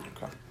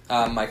 Okay.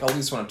 Mike, I'll leave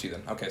this one up to you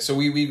then. Okay, so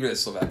we agree that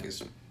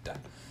Slovakia's done.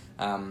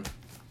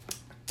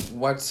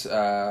 Who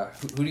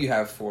do you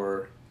have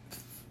for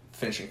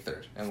finishing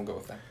third? And we'll go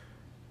with that.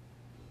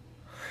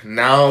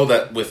 Now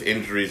that with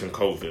injuries and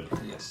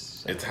COVID,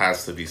 yes, it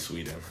has to be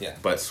Sweden. Yeah.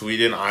 But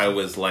Sweden, I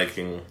was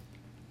liking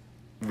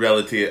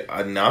relative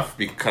enough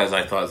because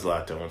I thought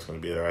Zlatan was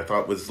going to be there. I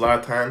thought with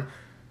Zlatan,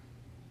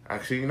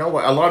 actually, you know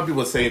what? A lot of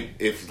people say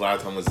if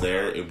Zlatan was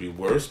there, it would be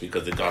worse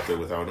because they got there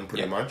without him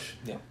pretty much.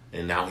 Yeah.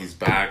 And now he's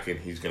back and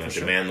he's going to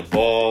demand the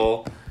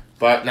ball.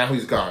 But now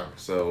he's gone.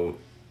 So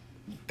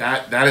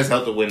that is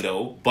out the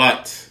window.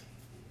 But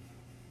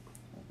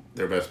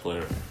their best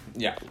player.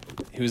 Yeah.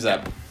 Who's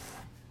that?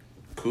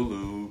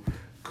 Kulusevski,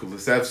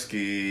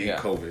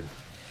 COVID.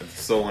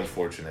 It's so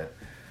unfortunate.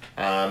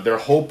 They're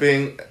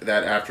hoping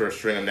that after a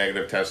string of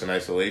negative tests in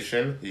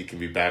isolation, he can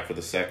be back for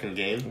the second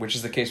game. Which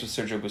is the case with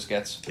Sergio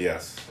Busquets.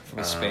 Yes.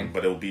 From Spain.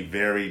 But it will be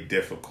very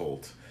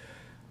difficult.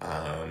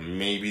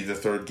 Maybe the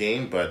third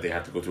game, but they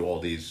have to go through all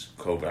these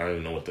COVID. I don't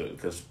even know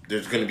because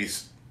there's going to be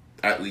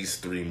at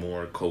least 3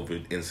 more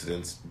COVID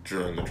incidents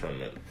during the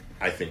tournament.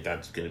 I think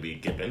that's going to be a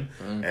given.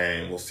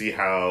 And we'll see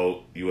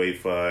how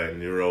UEFA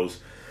and Euros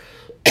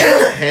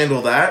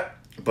handle that.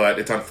 But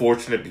it's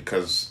unfortunate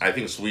because I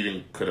think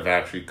Sweden could have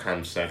actually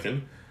come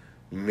second.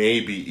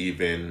 Maybe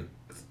even,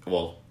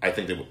 I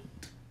think they're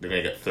going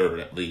to get third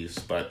at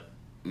least, but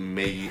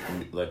maybe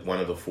like one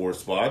of the 4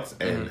 spots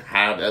and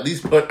have at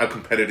least put a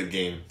competitive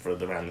game for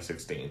the round of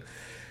 16.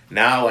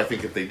 Now, I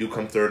think if they do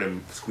come third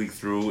and squeak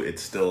through,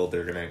 it's still,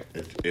 they're going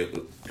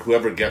to,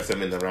 whoever gets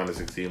them in the round of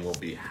 16 will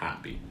be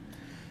happy.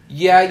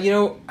 Yeah,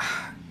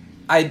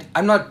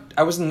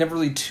 I was never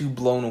really too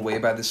blown away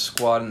by this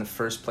squad in the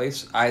first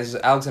place.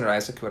 Alexander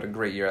Isak, who had a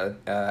great year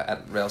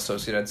at Real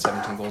Sociedad,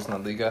 17 goals in La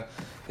Liga,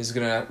 is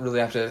going to really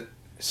have to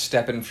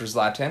step in for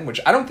Zlatan, which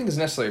I don't think is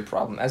necessarily a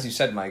problem. As you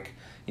said, Mike,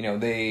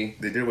 they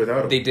did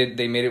without him.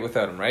 They made it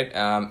without him, right?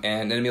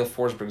 And Emil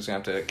Forsberg is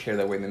going to have to carry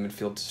that weight in the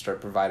midfield to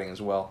start providing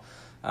as well.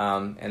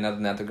 And other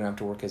than that, they're going to have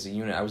to work as a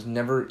unit. I was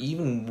never,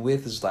 even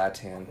with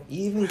Zlatan,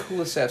 even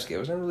Kulusevski, I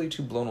was never really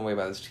too blown away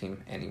by this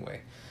team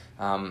anyway.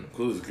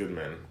 Kulus is a good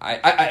man.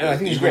 I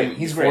think he's great.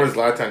 He's before great.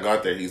 Before Zlatan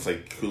got there, he's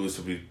like, Kulus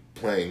will be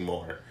playing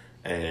more.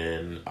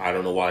 And I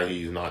don't know why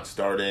he's not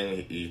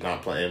starting. He's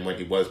not playing. When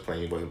he was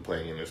playing, he wasn't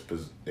playing in his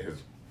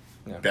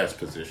best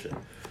position.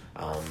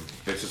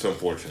 It's just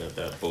unfortunate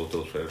that both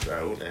those players are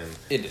out, and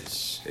It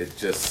is. it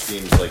just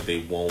seems like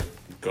they won't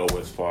go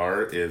as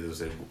far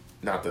as it.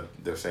 Not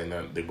that they're saying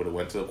that they would have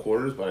went to the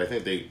quarters, but I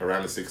think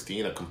around the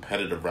 16, a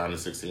competitive round of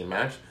 16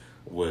 match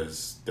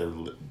was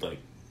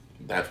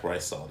that's where I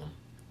saw them.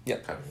 Yeah.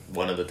 Kind of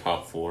one of the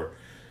top 4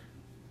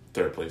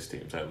 third place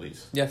teams at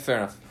least. Yeah, fair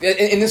enough.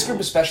 In this group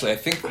especially, I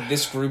think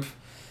this group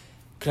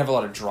could have a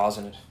lot of draws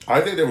in it.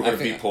 I think they were going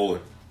to beat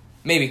Poland.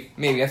 Maybe.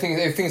 I think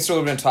it's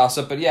still been a toss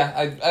up, but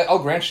yeah, I'll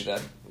grant you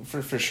that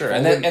for sure.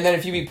 And then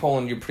if you beat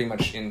Poland, you're pretty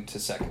much into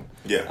second.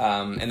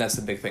 Yeah. And that's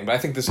the big thing. But I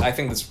think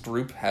this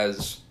group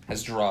has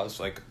draws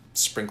like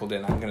sprinkled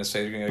in. I'm gonna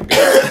say you're gonna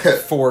get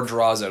 4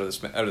 draws out of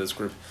this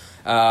group.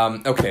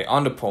 Okay,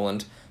 on to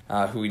Poland,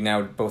 who we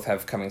now both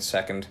have coming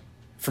second.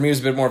 For me, it was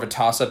a bit more of a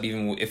toss up,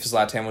 even if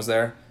Zlatan was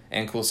there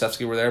and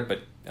Kulusevski were there,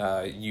 but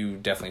you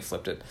definitely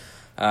flipped it.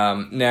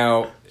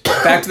 Now,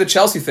 back to the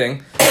Chelsea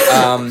thing.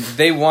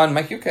 They won.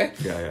 Mike, you okay?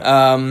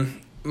 Yeah.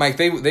 Mike,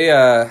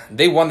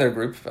 they won their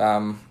group,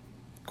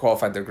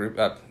 qualified their group.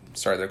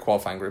 Their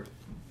qualifying group.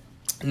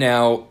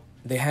 Now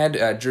they had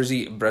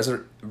Jerzy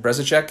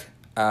Brezicek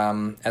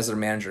as their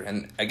manager,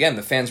 and again,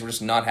 the fans were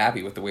just not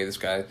happy with the way this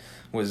guy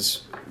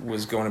was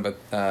going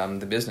about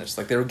the business.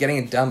 Like they were getting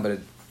it done, but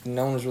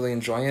no one was really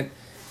enjoying it.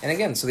 And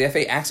again, so the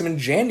FA axed him in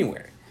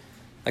January.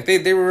 Like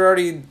they were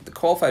already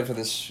qualified for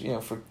this,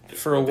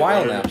 for a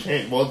while now.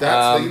 Well,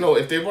 that's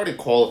if they've already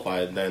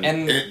qualified,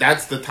 then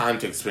that's the time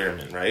to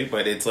experiment, right?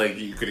 But it's like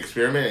you could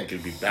experiment and it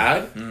could be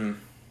bad,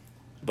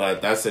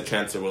 but that's the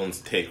chance they're willing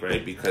to take,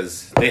 right?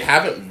 Because they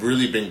haven't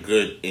really been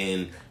good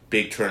in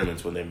big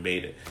tournaments when they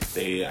made it.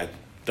 I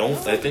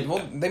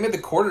think they made the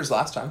quarters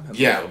last time.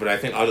 Yeah, but I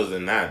think other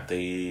than that,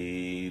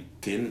 they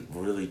didn't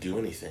really do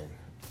anything,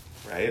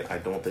 right? I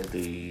don't think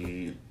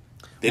they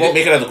didn't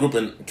make it out of the group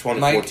in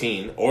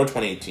 2014 or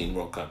 2018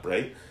 World Cup,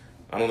 right?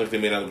 I don't think they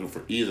made it out of the group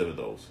for either of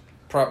those.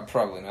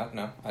 Probably not.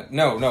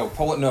 No.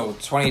 Poland. No,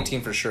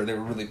 2018 for sure. They were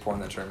really poor in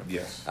that tournament.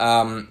 Yes.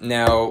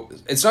 Now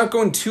it's not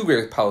going too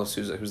great with Paulo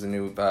Sousa, who's the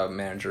new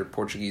manager,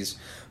 Portuguese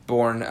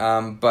born.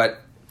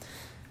 But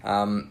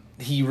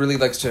he really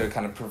likes to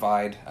kind of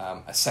provide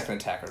a second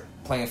attacker,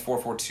 playing a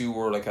 4-4-2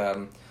 or like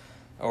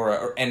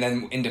and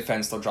then in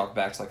defense they'll drop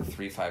back to like a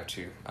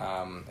 3-5-2,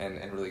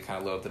 and really kind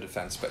of load up the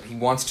defense. But he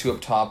wants to up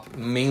top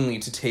mainly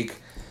to take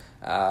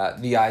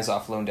the eyes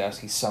off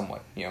Lewandowski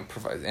somewhat,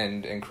 provide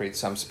and create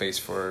some space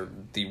for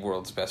the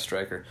world's best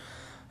striker,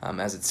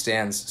 as it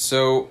stands.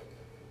 So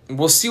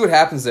we'll see what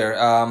happens there.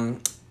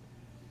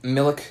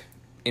 Milik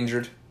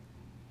injured,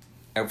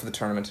 out for the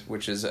tournament,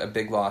 which is a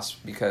big loss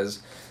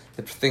because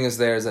the thing is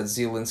that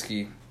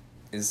Zielinski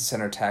is the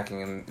center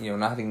attacking, and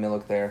not having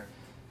Milik there.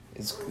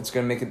 It's going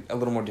to make it a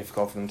little more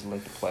difficult for them to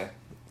link to play,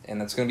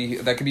 and that could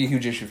be a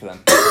huge issue for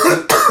them.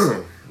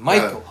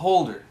 Michael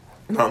Holder,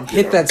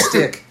 hit that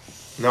stick.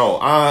 No,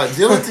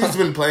 Zielinski's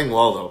been playing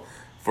well though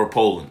for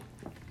Poland.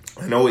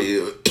 I know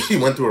he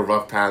went through a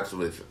rough patch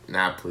with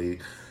Napoli,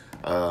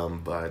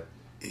 but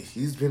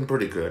he's been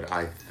pretty good.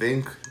 I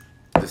think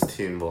this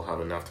team will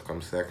have enough to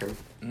come second.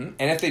 Mm-hmm.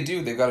 And if they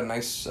do, they've got a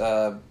nice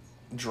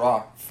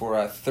draw for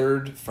a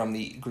third from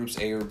the groups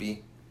A or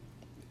B.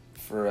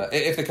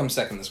 If they come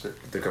second in this group,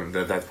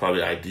 that's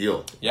probably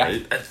ideal. Yeah,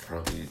 right? That's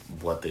probably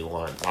what they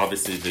want.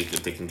 Obviously,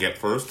 if they can get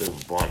first, they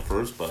want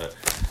first, but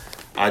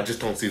I just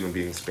don't see them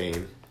beating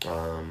Spain.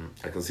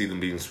 I can see them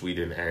beating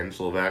Sweden and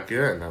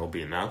Slovakia, and that'll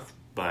be enough.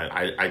 But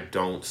I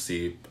don't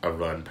see a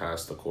run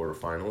past the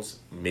quarterfinals.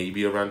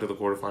 Maybe a run to the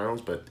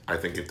quarterfinals, but I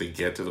think if they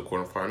get to the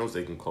quarterfinals,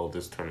 they can call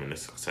this tournament a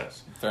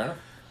success. Fair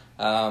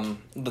enough.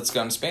 Let's go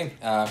on to Spain,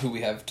 who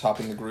we have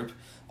topping the group.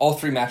 All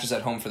 3 matches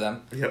at home for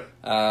them. Yep.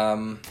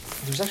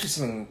 There's actually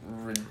something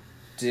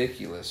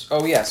ridiculous.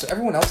 Oh, yeah, so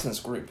everyone else in this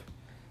group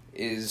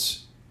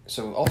is...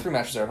 So all 3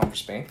 matches are at home for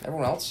Spain.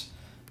 Everyone else,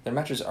 their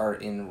matches are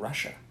in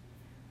Russia,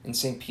 in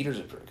St.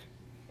 Petersburg.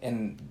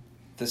 And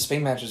the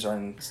Spain matches are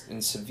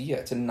in Sevilla.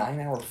 It's a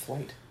 9-hour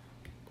flight.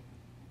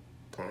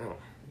 Wow.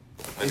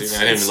 I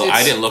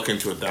didn't look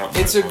into it that much.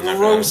 It's a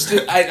gross...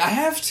 I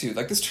have to.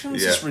 Like, this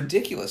tournament's just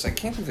ridiculous. I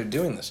can't believe they're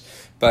doing this.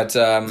 But...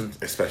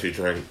 especially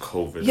during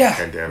COVID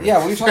pandemic. Yeah,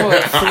 when you talk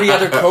about 3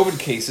 other COVID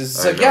cases,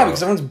 it's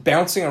because everyone's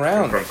bouncing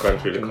around. From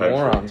country to country.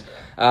 Morons.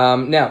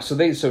 Now,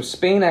 so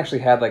Spain actually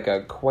had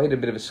like quite a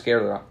bit of a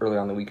scare early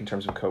on in the week in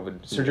terms of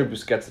COVID. Sergio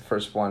Busquets, the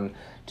first one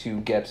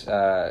to get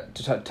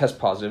to test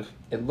positive.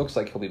 It looks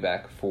like he'll be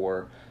back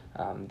for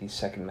the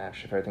second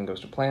match if everything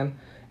goes to plan.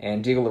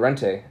 And Diego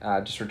Llorente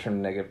just returned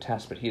a negative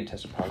test, but he had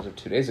tested positive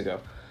 2 days ago.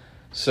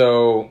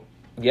 So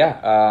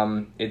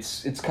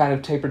it's kind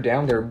of tapered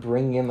down. They were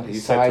bringing in a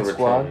side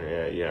squad.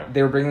 Yeah.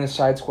 They were bringing in a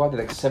side squad. They're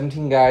like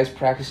 17 guys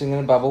practicing in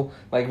a bubble,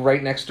 like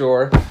right next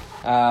door.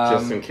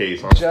 Just in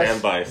case, on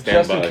standby.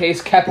 Just in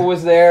case Kepa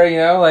was there,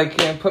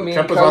 put me in.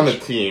 Kepa's on the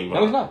team.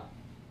 No, he's not.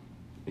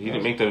 He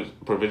didn't make the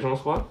provisional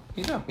squad?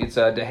 He's not. It's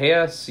De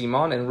Gea,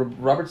 Simon,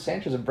 and Robert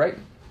Sanchez of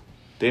Brighton.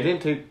 They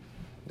didn't take...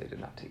 They did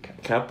not take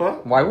Kepa.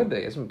 Kepa? Why would they?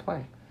 He hasn't been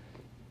playing.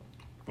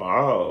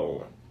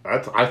 Wow.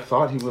 I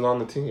thought he was on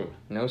the team.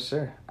 No,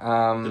 sir.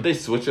 Did they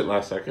switch it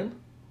last second?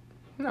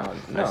 No.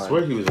 I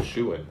swear he was a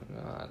shoe-in.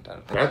 No, I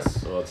don't think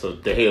so. So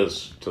De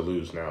Gea's to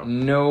lose now.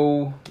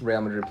 No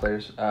Real Madrid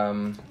players.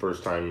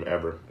 First time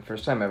ever.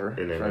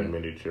 In any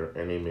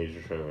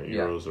major tournament,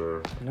 Euros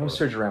or... No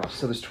Sergio Ramos.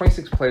 So there's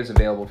 26 players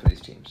available for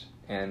these teams,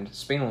 and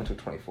Spain only took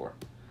 24.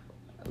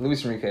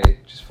 Luis Enrique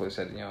just fully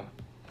said,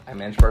 I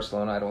manage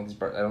Barcelona. I don't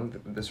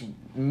want this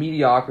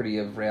mediocrity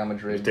of Real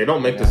Madrid. If they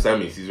don't make the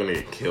semis, he's gonna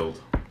get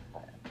killed.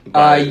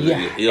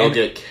 He'll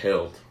get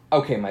killed.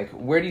 Okay, Mike,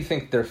 where do you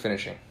think they're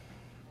finishing?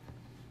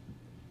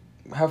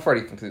 How far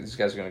do you think these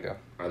guys are going to go?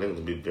 I think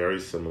it'll be very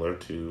similar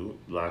to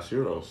last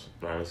Euros,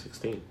 round of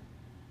 16.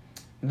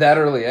 That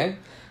early, eh?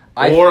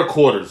 Or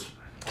quarters.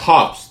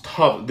 Tops.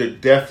 They're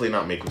definitely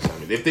not making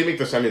semis. If they make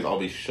the semis, I'll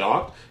be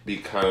shocked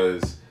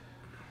because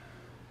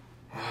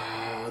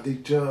they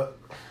just...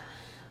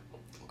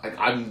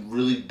 I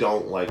really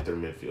don't like their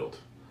midfield.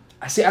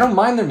 I don't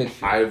mind their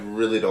midfield. I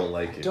really don't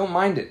like it.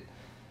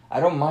 I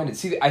don't mind it.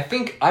 See, I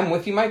think I'm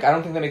with you, Mike. I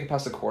don't think they make it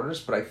past the quarters,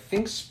 but I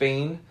think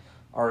Spain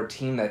are a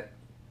team that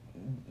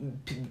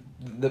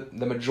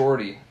the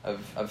majority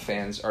of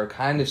fans are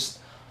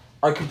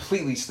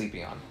completely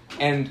sleeping on,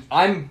 and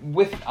I'm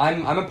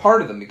a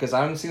part of them because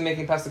I don't see them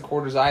making it past the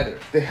quarters either.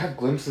 They have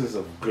glimpses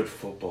of good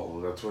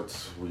football. That's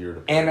what's weird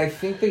about and I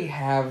think they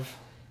have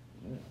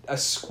a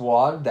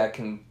squad that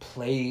can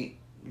play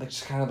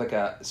just kind of like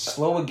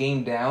slow a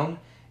game down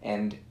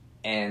and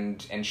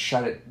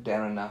shut it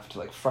down enough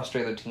to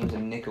frustrate other teams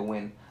and nick a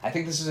win. I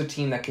think this is a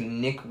team that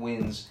can nick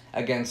wins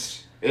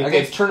against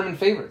tournament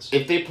favorites.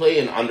 If they play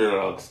an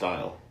underdog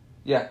style.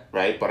 Yeah.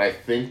 Right? But I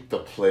think the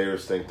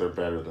players think they're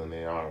better than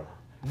they are.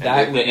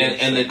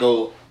 And they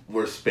go,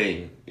 we're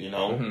Spain,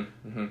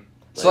 Mm-hmm, mm-hmm.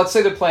 So let's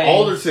say they're playing...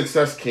 All their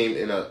success came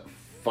in a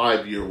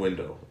 5-year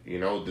window.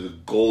 The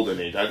golden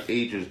age. That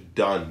age is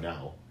done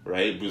now.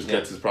 Right?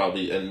 Busquets is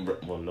probably...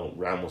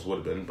 Ramos would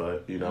have been,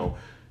 but,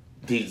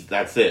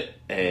 that's it.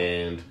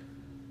 And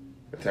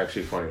it's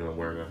actually funny that I'm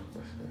wearing a...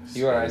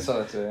 You are. I saw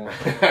that too.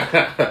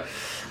 Yeah.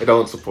 I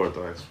don't support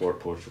them. I support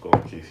Portugal,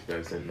 in case you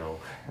guys didn't know.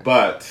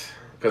 But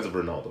because of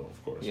Ronaldo,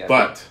 of course. Yeah,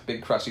 but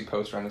big crusty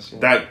poster on the scene.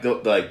 That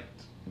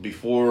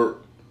before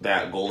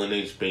that golden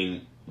age,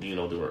 Spain, they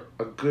were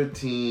a good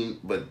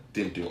team, but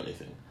didn't do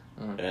anything.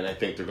 Mm-hmm. And I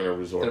think they're going to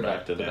resort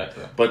back to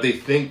that. But they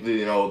think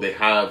that, they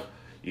have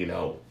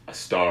a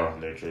star on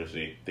their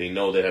jersey. They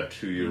know they have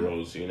 2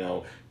 Euros.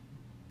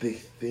 They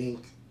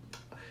think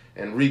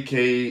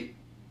Enrique.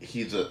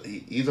 He's a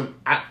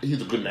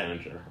good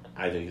manager.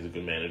 I think he's a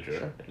good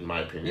manager, in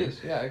my opinion. He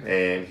is, yeah, I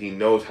agree. And he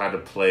knows how to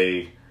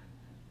play,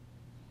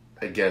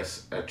 I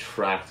guess,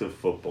 attractive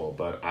football.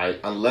 But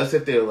unless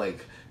if they're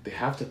they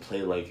have to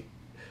play like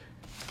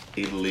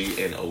Italy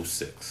in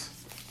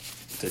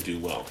 2006 to do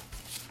well.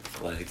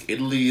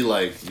 Italy,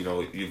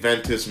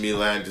 Juventus,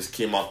 Milan just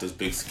came off this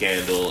big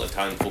scandal.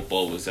 Italian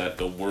football was at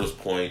the worst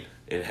point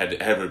it had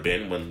ever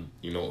been when,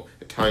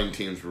 Italian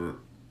teams were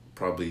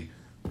probably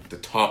the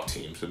top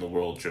teams in the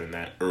world during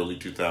that early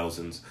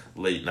 2000s,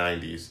 late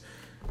 90s,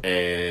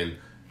 and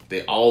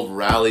they all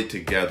rallied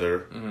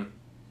together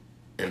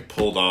and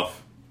pulled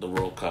off the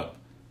World Cup.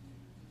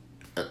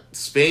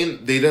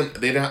 Spain, they don't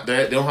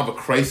have a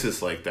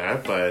crisis like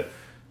that, but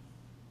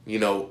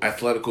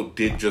Atletico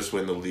did just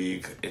win the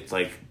league. It's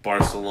like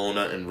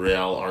Barcelona and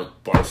Real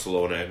aren't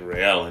Barcelona and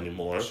Real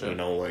anymore. Sure.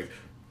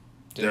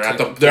 They're at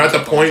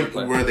the point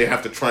where they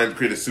have to try and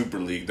create a super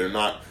league. They're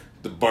not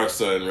the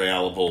Barca and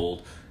Real of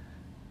old.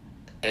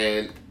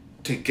 And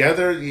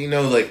together,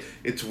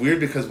 it's weird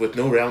because with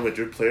no Real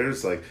Madrid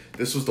players,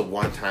 this was the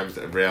one time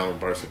that Real and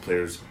Barca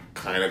players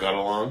kind of got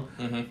along,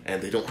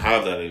 and they don't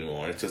have that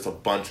anymore. It's just a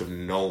bunch of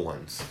no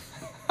ones.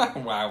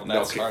 Wow,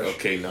 that's harsh.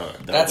 Okay, no.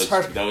 That's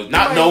harsh. That was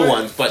not no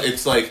ones, but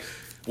it's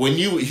when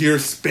you hear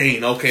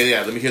Spain, okay,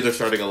 yeah, let me hear their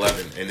starting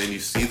 11, and then you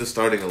see the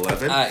starting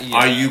 11,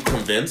 are you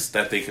convinced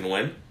that they can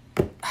win?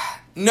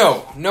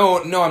 No,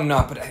 I'm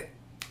not, but I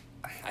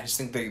just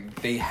think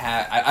they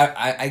have...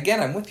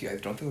 Again, I'm with you. I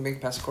don't think they make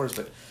it past the quarters,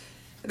 but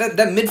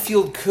that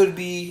midfield could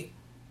be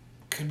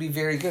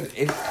very good.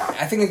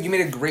 I think that you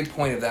made a great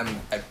point of them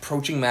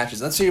approaching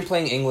matches. Let's say you're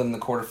playing England in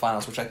the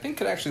quarterfinals, which I think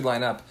could actually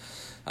line up.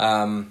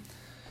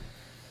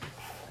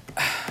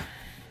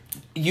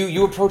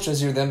 You approach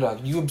as you're the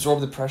underdog. You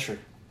absorb the pressure,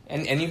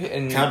 and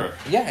you counter.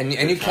 Yeah,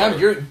 and you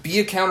counter. Be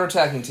a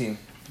counterattacking team.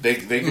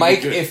 They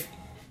Mike,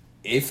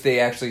 if they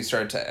actually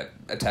start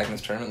attacking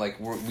this tournament,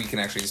 we can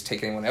actually just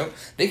take anyone out,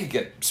 they could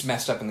get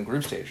messed up in the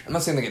group stage. I'm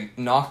not saying they get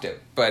knocked out,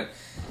 but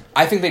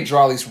I think they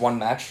draw at least one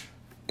match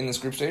in this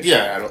group stage.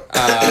 Yeah,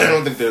 I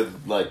don't think they're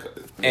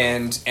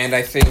And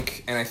I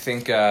think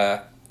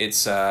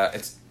it's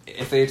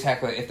if they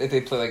attack if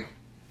they play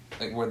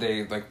where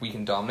they we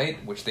can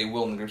dominate, which they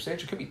will in the group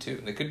stage. It could be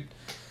 2.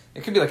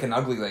 It could be an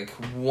ugly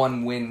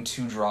 1 win,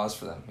 2 draws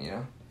for them.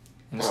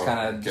 And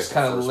just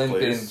kind of limp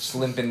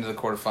into the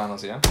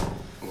quarterfinals. Yeah.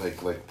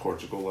 Like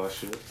Portugal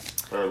last year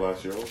or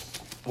last Euro.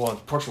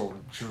 Well, Portugal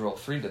drew all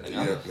 3, did they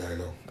not? Yeah, I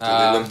know. So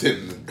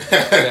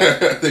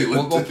they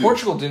limped in.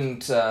 Portugal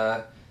didn't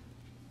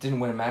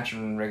win a match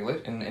in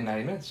 90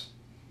 minutes.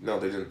 No,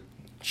 they didn't.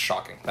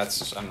 Shocking. That's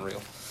just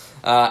unreal.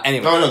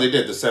 Anyway. No, they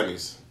did the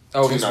semis.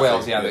 Oh, against 2-0.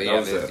 Wales, yeah,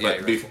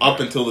 Up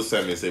until the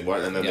semis, they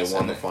won, and then Yes, they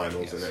won and the then-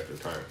 finals yes. in extra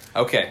time.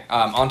 Okay,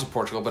 on to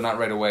Portugal, but not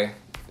right away.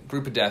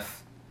 Group of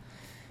death.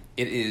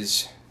 It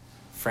is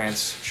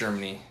France,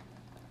 Germany,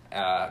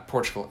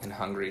 Portugal, and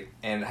Hungary.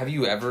 And have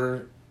you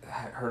ever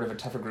heard of a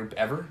tougher group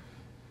ever?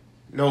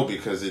 No,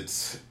 because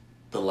it's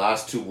the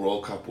last 2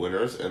 World Cup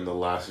winners and the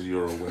last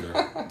Euro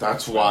winner.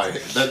 That's why.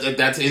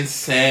 That's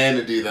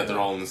insanity that they're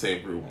all in the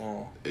same group.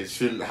 Oh. It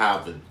shouldn't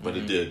happen, but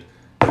it did.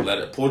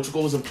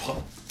 Portugal was in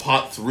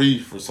pot 3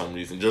 for some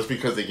reason, just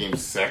because they came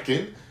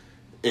second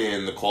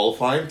in the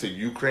qualifying to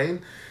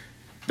Ukraine.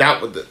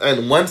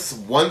 And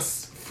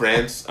once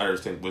France, I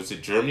understand, was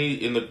it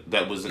Germany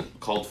that was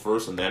called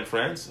first and then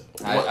France?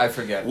 I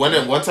forget.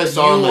 Once I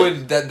saw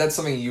that's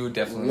something you would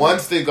definitely.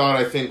 Once they got,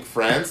 I think,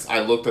 France, I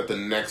looked at the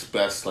next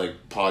best,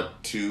 pod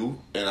 2,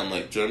 and I'm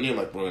like, Germany? I'm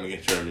like, we're going to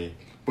get Germany.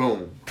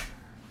 Boom.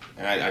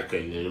 And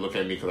okay, you're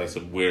looking at me because I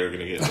said we're going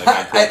to get,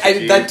 I'm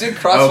Portuguese. That did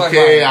cross my mind.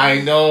 Okay, I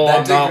know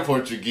That I'm not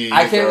Portuguese.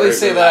 I can't really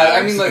say that.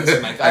 I mean,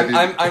 relax. Mike,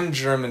 I'm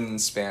German and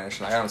Spanish,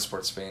 and I don't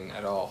support Spain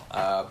at all.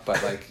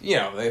 But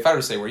if I were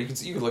to say where, you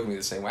could look at me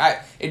the same way.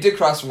 It did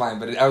cross my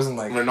mind, but I wasn't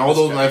like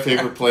Ronaldo's my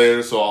favorite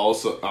player, so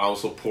I'll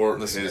support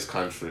his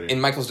country.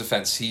 In Michael's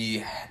defense,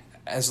 he,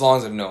 as long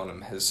as I've known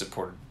him, has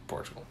supported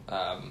Portugal.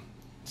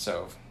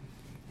 So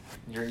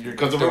you're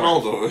because of don't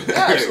worry. Ronaldo.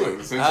 Yeah,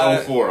 absolutely.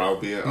 Since 04, I'll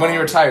be... When he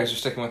retires, you're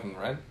sticking with him,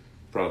 right?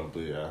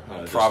 Probably, yeah.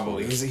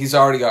 Probably. He's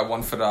already got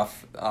one foot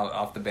off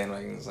the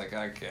bandwagon. He's like,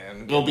 okay.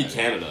 It'll be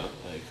Canada.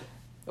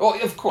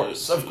 Well, of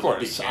course. I'm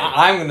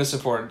going to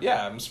support...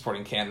 Yeah, I'm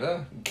supporting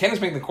Canada.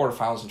 Canada's making the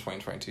quarterfinals in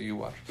 2022. You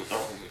watch.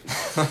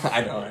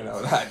 I know.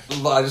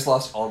 I just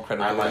lost all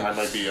credibility. I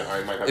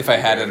might have if I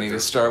had any to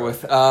start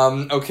with.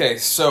 Okay,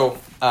 so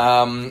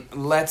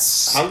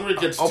let's... Hungary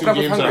gets 2 open up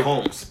with games at Hungary.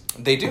 home.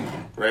 They do.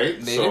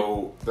 Right? They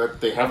so that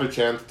they have a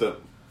chance to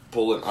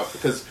pull it up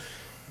because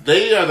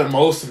they are the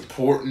most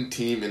important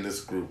team in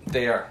this group.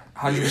 They are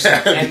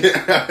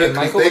 100%. And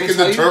Michael, they can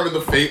determine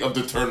the fate of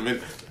the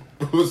tournament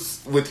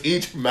with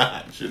each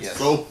match. It's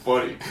so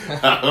funny.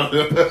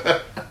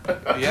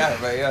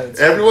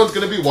 Everyone's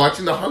going to be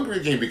watching the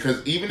Hungary game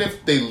because even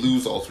if they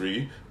lose all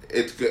 3,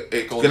 it's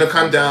going to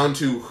come down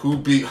to who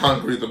beat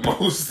Hungary the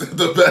most,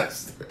 the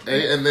best.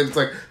 And then it's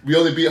like, we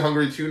only beat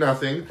Hungary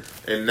 2-0,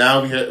 and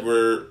now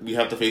we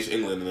have to face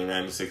England in the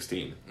round of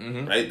 16.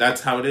 Mm-hmm. Right?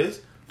 That's how it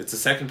is. It's the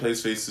second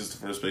place faces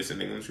the first place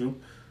in England's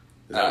group.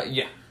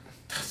 Yeah.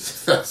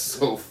 That's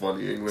so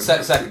funny. England.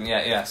 Second,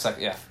 yeah,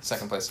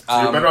 second place.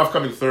 So you're better off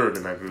coming third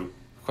in that group.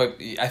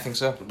 I think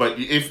so. But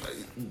if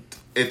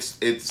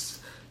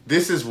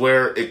this is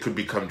where it could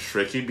become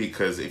tricky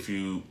because if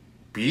you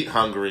beat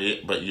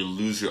Hungary but you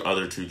lose your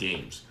other 2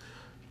 games,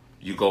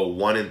 you go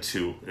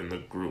 1-2 in the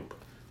group,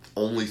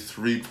 only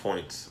 3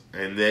 points,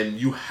 and then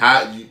you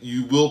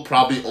will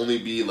probably only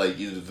be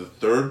either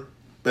the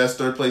best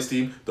third place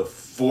team, the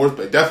 4th,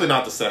 but definitely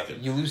not the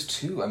 2nd. You lose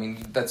 2. I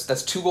mean, that's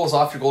 2 goals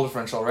off your goal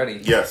differential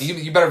already. Yes.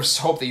 You better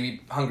hope that you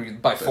beat Hungary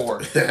by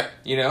 4.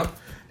 You know?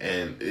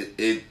 And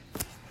it's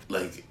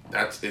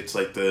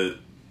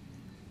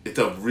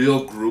a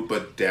real group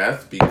of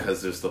death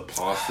because there's the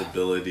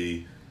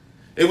possibility.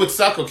 It would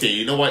suck. Okay,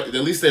 you know what? At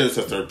least there's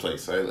a 3rd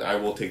place. I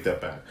will take that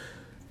back.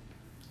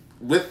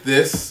 With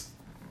this,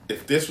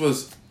 if this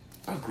was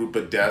a group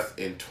of death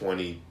in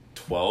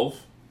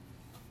 2012,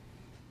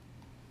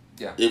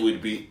 it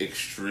would be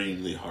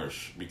extremely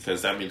harsh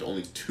because that means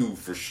only 2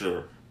 for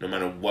sure, no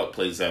matter what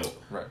plays out,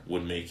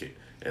 would make it.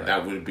 And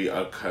that would be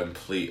a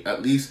complete,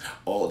 at least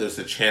there's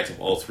a chance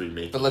of all 3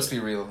 making it. But let's be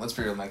real,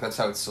 Mike. That's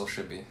how it still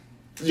should be.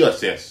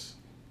 Yes.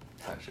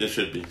 It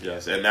should be,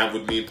 yes. And that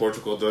would mean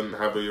Portugal doesn't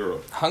have a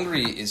Euro.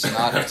 Hungary is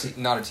not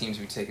a team to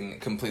be taken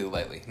completely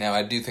lightly. Now,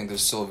 I do think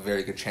there's still a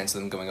very good chance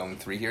of them going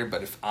 0-3 here,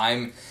 but if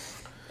I'm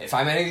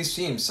any of these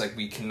teams,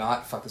 we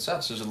cannot fuck this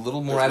up. So there's a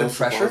little more added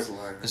pressure.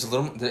 There's a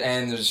little,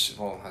 and there's,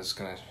 I was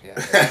gonna,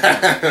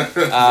 have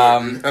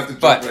to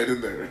jump right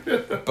in there.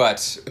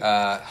 But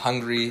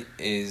Hungary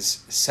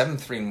is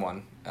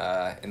 7-3-1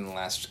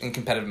 in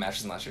competitive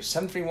matches in last year.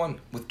 7-3-1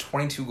 with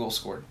 22 goals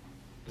scored.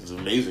 It's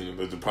amazing.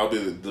 They're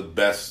probably the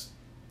best.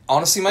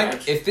 Honestly,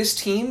 Mike, if this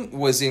team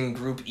was in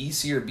Group E,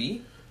 C, or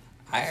B,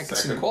 I could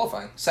see them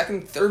qualifying.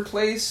 2nd, 3rd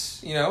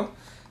place,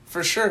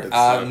 for sure.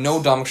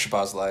 No Dominic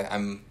Szoboszlai.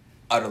 I'm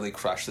utterly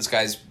crushed. This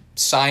guy's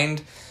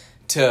signed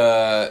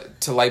to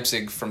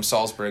Leipzig from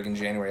Salzburg in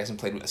January. He hasn't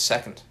played a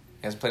second.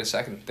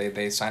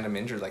 They signed him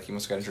injured. He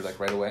must have got injured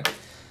right away.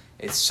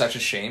 It's such a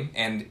shame.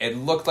 And it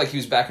looked like he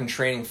was back in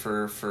training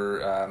for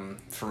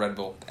Red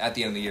Bull at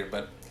the end of the year,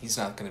 but he's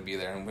not going to be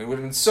there. And it would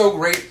have been so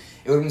great.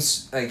 It would have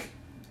been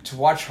to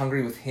watch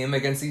Hungary with him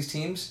against these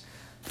teams.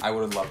 I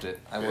would have loved it.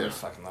 I would have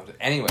fucking loved it.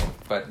 Anyway,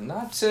 but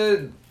none of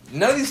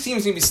these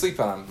teams need to be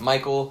sleeping on.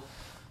 Michael,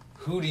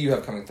 who do you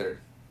have coming 3rd?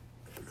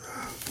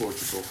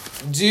 Portugal.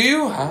 Do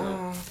you?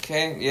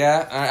 Okay,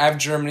 yeah. I have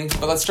Germany,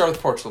 but let's start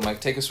with Portugal, Mike.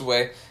 Take us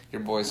away,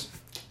 your boys.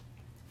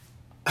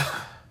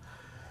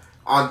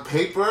 On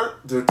paper,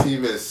 their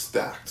team is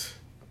stacked.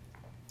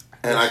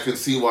 And I can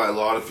see why a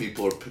lot of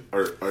people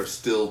are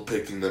still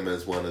picking them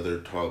as one of their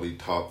probably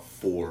top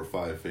 4 or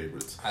 5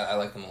 favorites. I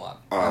like them a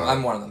lot.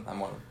 I'm one of them.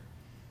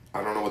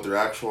 I don't know what their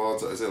actual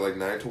odds are. Is it like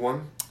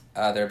 9-1?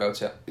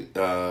 Thereabouts, yeah.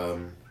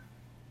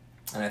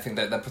 And I think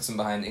that puts them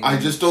behind England. I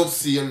just don't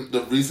see them.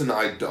 The reason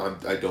I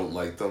don't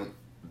like them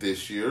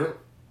this year,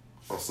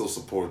 I'll still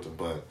support them,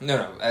 but...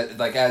 No,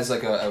 as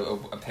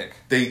a pick.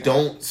 They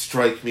don't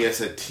strike me as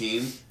a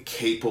team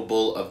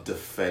capable of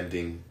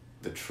defending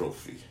the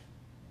trophy.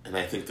 And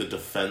I think the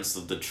defense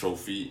of the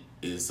trophy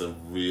is a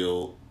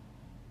real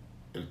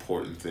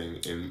important thing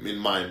in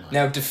my mind.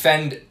 Now,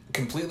 defend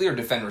completely or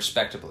defend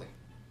respectably?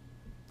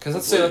 Because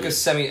let's say like a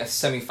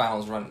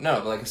semifinals run. No,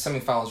 but like a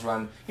semifinals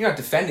run, you're not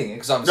defending it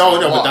because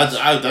obviously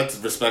but that's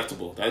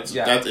respectable. That's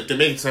if they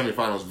make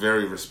semifinals,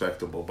 very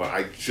respectable. But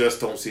I just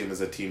don't see them as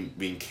a team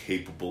being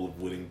capable of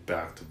winning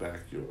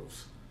back-to-back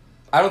Euros.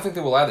 I don't think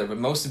they will either, but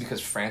mostly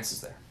because France is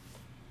there.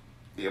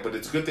 Yeah, but the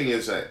good thing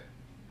is that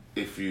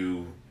if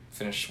you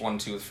finish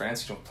 1-2 with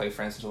France, you don't play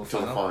France until the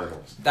final.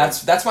 Finals.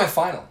 That's my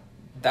final.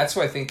 That's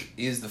who I think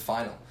is the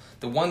final.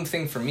 The one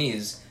thing for me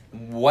is,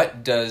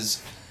 what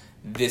does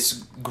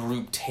this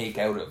group take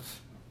out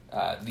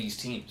of these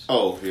teams?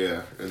 Oh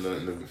yeah, it's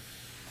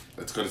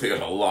going to take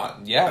out a lot.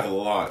 Yeah, a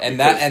lot. And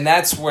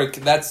that's what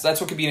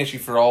could be an issue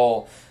for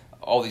all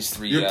these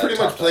three. You're pretty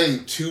much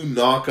playing 2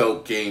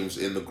 knockout games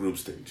in the group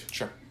stage.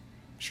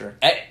 Sure.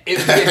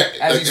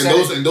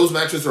 And those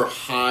matches are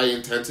high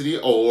intensity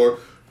or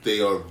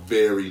they are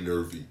very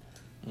nervy.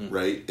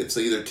 Right? It's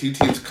either 2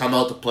 teams come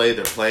out to play,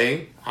 they're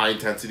playing high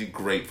intensity,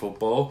 great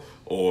football,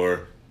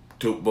 or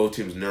both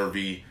teams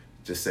nervy.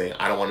 Just saying,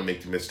 I don't want to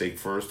make the mistake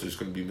first. There's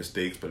going to be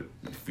mistakes, but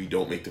if we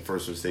don't make the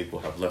first mistake,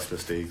 we'll have less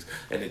mistakes.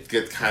 And it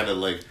gets kind of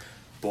like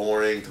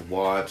boring to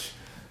watch.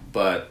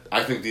 But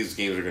I think these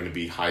games are going to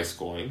be high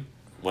scoring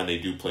when they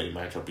do play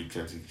match up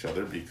against each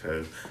other,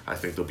 because I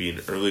think there'll be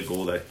an early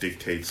goal that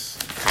dictates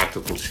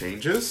tactical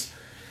changes.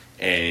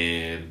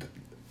 And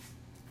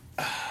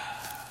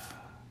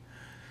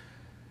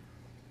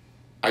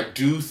I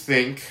do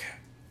think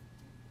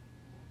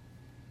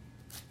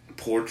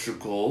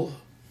Portugal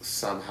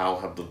somehow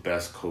have the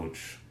best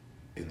coach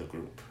in the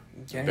group.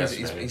 Yeah,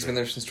 he's been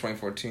there since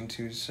 2014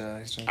 too. He's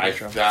done a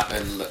great job.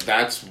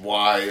 That's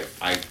why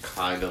I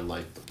kind of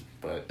like them.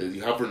 But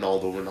you have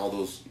Ronaldo.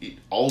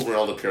 All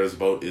Ronaldo cares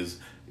about is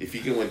if he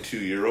can win 2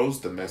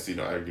 Euros, the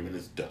Messi argument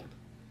is done.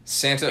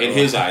 In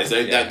his eyes,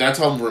 that's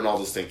how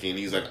Ronaldo's thinking.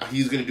 He's like,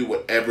 he's going to do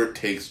whatever it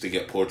takes to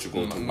get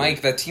Portugal to Mike,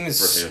 win. that team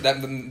is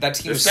that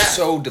team is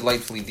so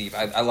delightfully deep.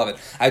 I love it.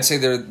 I'd say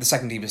they're the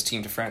second deepest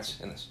team to France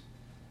in this.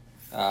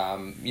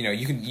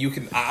 You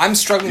can. I'm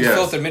struggling to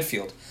fill out their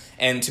midfield,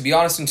 and to be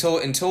honest,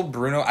 until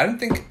Bruno, I don't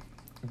think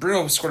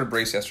Bruno scored a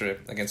brace yesterday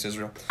against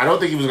Israel. I don't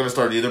think he was going to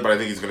start either, but I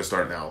think he's going to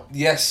start now.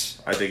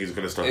 Yes, I think he's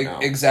going to start now.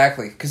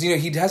 Exactly, because he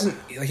hasn't.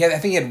 I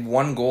think he had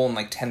 1 goal in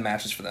like 10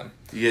 matches for them.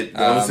 Yeah,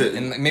 that was it.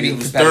 And maybe it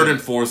was 3rd and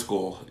 4th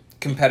goal.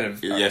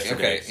 Competitive.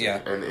 Yesterday. Okay, yeah.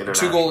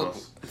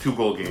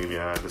 2-goal game.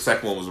 Yeah, the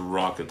second one was a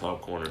rocket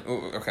top corner.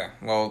 Ooh, okay,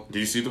 well, did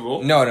you see the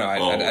goal? No, I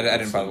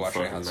didn't bother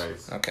watching it.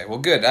 Nice. Okay, well,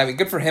 good. I mean,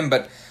 good for him,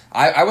 but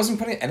I wasn't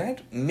putting it,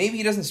 and maybe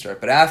he doesn't start,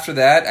 but after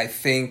that, I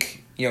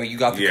think you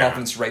got the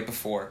confidence right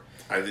before.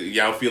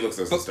 Felix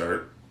doesn't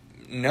start.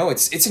 No,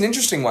 it's an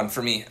interesting one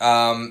for me.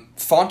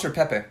 Font or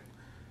Pepe,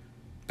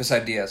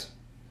 beside Diaz.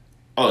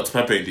 Oh, it's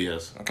Pepe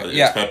Diaz. Okay,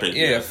 it's Pepe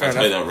Diaz. Fair I'll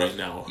tell you that right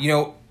now.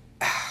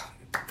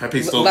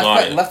 Pepe's still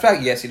got it. Left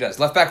back, yes, he does.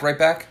 Left back, right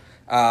back.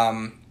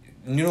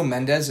 Nuno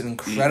Mendes, an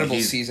incredible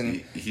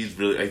season.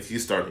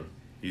 He's starting.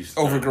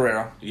 Over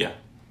Guerrero. Yeah,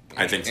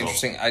 I think so.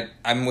 Interesting.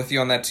 I'm with you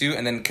on that too.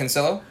 And then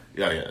Cancelo.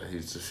 Yeah,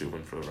 he's just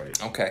shooting for the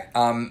right. Okay.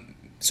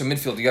 So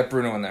midfield, you got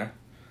Bruno in there.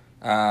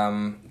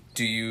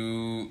 Do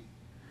you?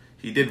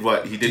 He did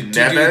what? He did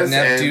Neves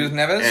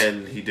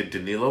and he did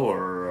Danilo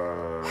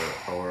or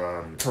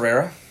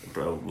Pereira.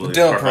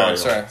 Carvalho.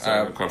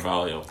 Sorry,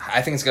 Carvalho.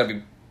 I think it's got to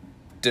be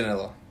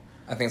Danilo.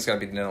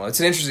 It's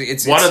an interesting.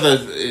 He's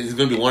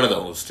going to be one of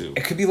those two.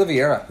 It could be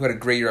Oliveira, who had a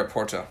great year at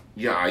Porto.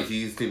 Yeah,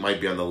 he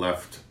might be on the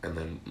left, and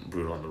then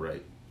Bruno on the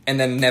right, and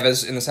then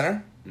Neves in the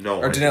center. No,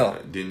 or Danilo.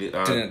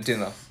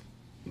 Danilo.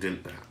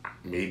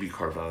 Maybe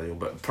Carvalho,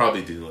 but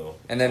probably Danilo.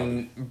 And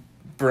then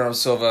Bernardo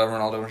Silva,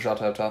 Ronaldo, and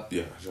Jota up top.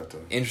 Yeah, Jota.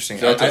 Interesting.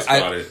 Jota's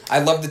got it. I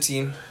love the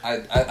team. I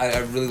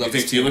really love. You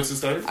think Felix is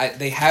starting?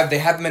 They have the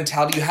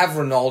mentality. You have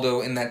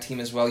Ronaldo in that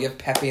team as well. You have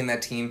Pepe in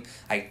that team.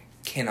 I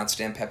cannot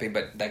stand Pepe,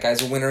 but that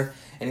guy's a winner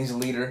and he's a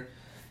leader.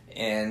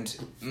 And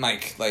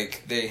Mike, they're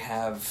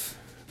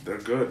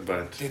good,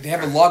 but they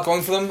have a lot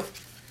going for them.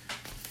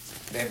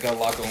 They've got a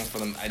lot going for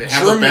them. They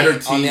have a better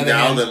team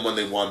now than when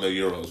they won the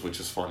Euros,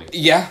 which is funny.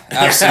 Yeah,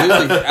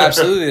 absolutely,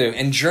 absolutely.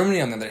 And Germany,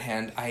 on the other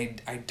hand, I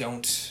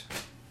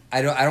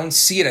don't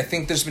see it. I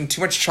think there's been too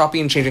much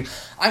chopping and changing.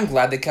 I'm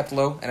glad they kept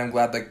low, and I'm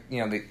glad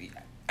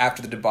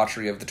after the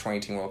debauchery of the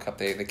 2018 World Cup,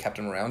 they kept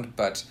him around.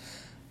 But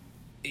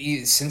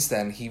since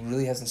then, he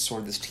really hasn't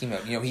sorted this team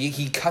out.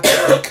 He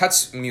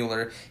cuts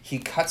Mueller, he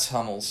cuts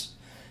Hummels,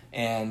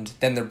 and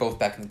then they're both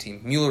back in the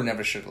team. Mueller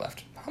never should have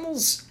left.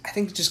 Hummels, I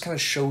think, just kind of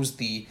shows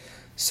the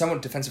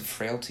somewhat defensive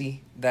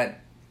frailty that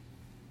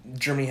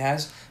Germany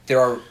has. There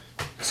are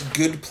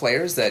good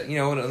players that, in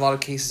a lot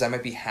of cases I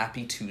might be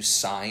happy to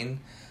sign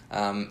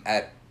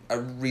at a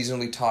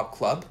reasonably top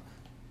club.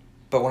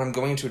 But when I'm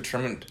going into a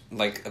tournament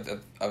like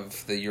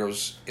of the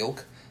Euros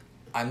ilk,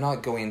 I'm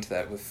not going into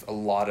that with a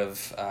lot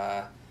of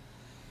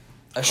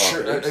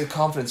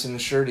confidence and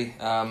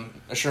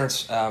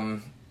assurance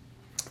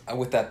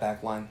with that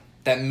back line.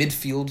 That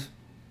midfield,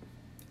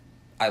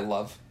 I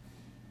love.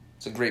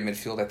 It's a great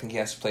midfield. I think he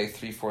has to play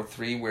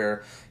 3-4-3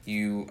 where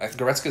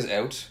Goretzka's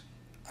out.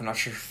 I'm not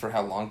sure for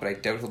how long, but I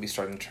doubt he'll be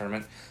starting the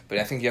tournament. But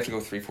I think you have to go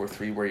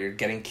 3-4-3 where you're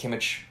getting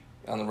Kimmich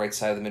on the right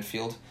side of the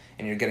midfield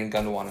and you're getting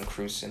Gundogan and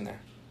Kroos in there.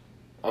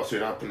 Oh, so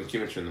you're not putting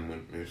Kimmich in the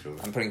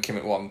midfield? I'm putting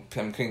Kimmich. Well, I'm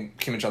putting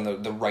Kimmich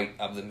on the right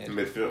of the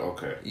midfield.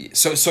 Okay.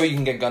 So you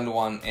can get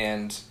Gundogan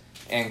and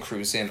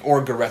Kroos in,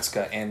 or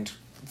Goretzka and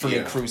me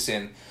Kroos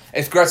in.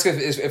 If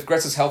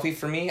Goretzka's healthy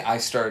for me, I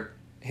start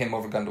him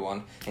over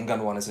Gundogan, and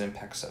Gundogan is an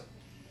impact sub.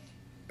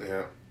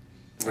 Yeah.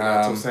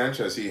 Renato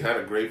Sanchez, he had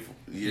a great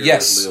year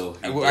with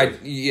Lille.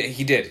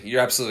 He did.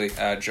 You're absolutely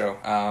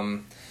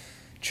Joe.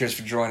 Cheers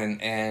for joining.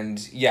 And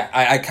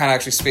I kind of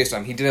actually spaced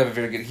on him. He did have a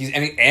very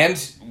good. And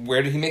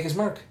where did he make his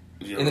mark?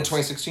 Euros. In the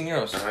 2016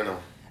 Euros. I know.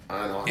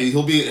 I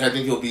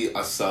think he'll be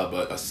a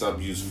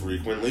sub used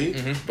frequently,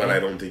 but I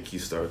don't think he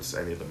starts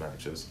any of the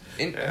matches.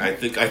 I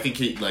think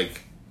he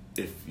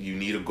if you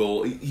need a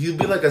goal, he'll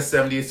be like a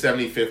 70th,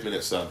 75th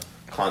minute sub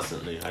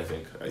constantly. I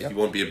think he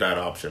won't be a bad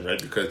option,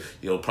 right? Because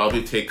he'll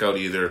probably take out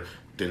either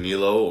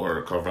Danilo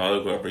or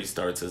Carvalho, whoever he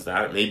starts as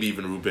that, maybe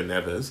even Ruben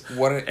Neves,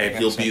 and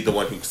he'll be the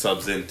one who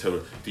subs in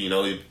to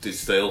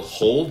still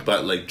hold,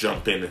 but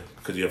jump in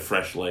because you have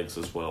fresh legs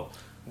as well.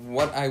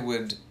 What I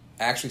would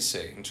actually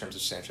say in terms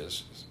of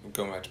Sanchez,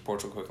 going back to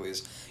Portugal quickly,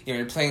 is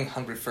you're playing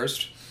Hungary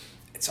first.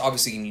 It's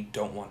obviously you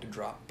don't want to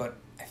drop, but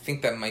I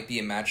think that might be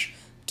a match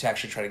to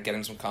actually try to get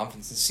him some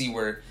confidence and see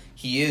where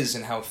he is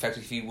and how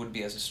effective he would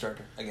be as a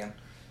starter again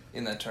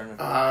in that tournament.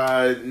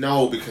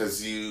 No,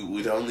 because you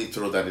would only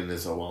throw that in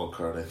as a wild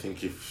card. I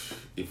think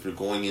if you're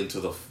going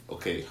into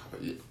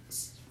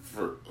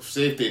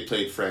say if they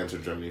played France or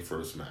Germany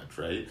first match,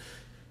 right?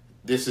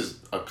 This is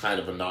a kind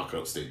of a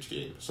knockout stage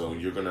game, so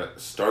you're gonna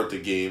start the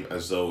game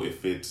as though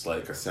if it's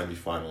like a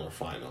semifinal or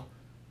final.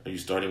 Are you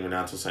starting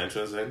Renato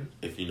Sanchez then?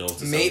 If you know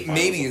it's a semifinal.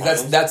 Maybe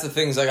that's the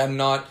thing. Is I'm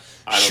not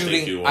shooting. Don't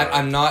think you are.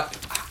 I'm not.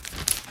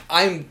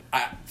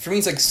 For me,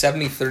 it's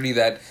 70-30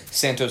 that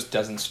Santos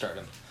doesn't start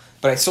him.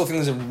 But I still think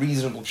there's a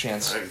reasonable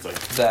chance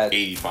that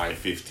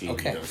 85-15.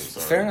 Okay,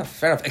 fair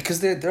enough.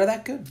 Because they're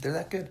that good. They're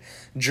that good.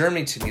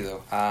 Germany, to me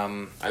though,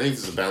 I think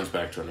this is a bounce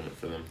back tournament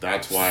for them.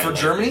 That's why for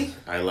Germany.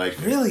 I like it.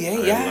 Really,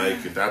 yeah. I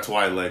like it. That's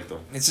why I like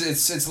them.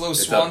 It's a little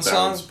swan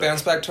song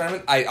bounce back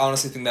tournament. I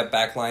honestly think that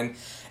back line,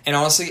 and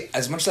honestly,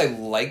 as much as I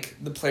like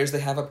the players they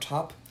have up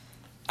top,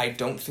 I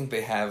don't think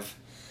they have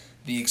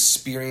the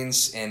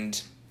experience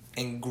and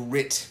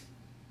grit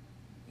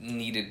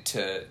needed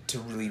to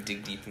really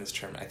dig deep in this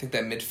tournament. I think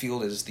that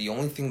midfield is the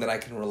only thing that I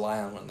can rely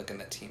on when looking at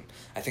that team.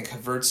 I think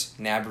Havertz,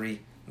 Gnabry,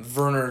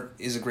 Werner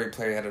is a great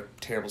player. He had a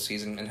terrible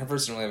season, and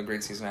Havertz didn't really have a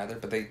great season either,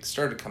 but they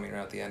started coming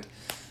around at the end.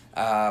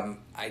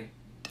 I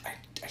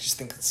just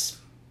think it's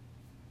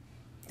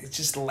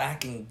just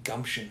lacking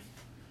gumption.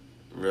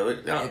 Really?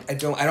 No. I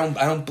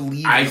don't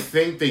believe. I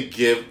think they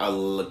give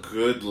a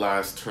good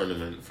last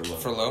tournament for Lowe.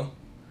 For Lowe?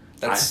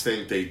 I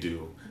think they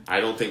do. I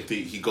don't think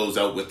he goes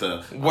out with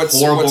a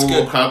horrible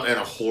World Cup and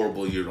a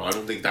horrible Euro. I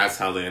don't think that's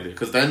how they ended.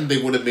 Because then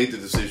they would have made the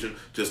decision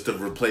just to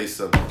replace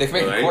them. They can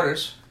make the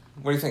quarters.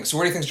 What do you think? So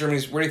where do you think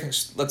Germany's...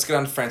 Let's get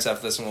on to France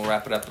after this and we'll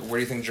wrap it up. But where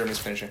do you think Germany's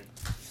finishing?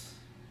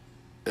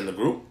 In the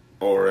group?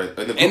 Or in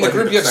the group? In the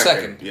group you have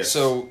second. Yes.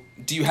 So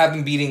do you have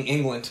them beating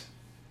England?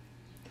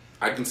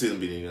 I can see them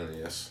beating England,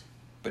 yes.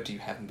 But do you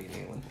have them beating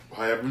England?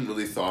 I haven't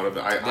really thought of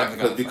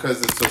it. Because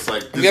it's just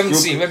like...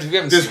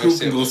 This group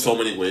can go so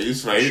many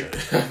ways, right?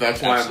 Sure.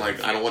 That's why I'm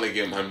like, I don't want to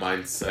get my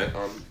mind set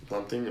on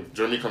something. If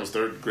Germany comes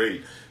third,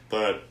 great.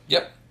 But...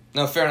 Yep.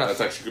 No, fair enough.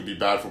 That actually could be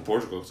bad for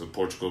Portugal, because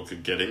Portugal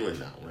could get England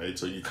now, right?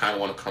 So you kind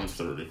of want to come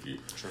third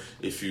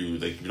if you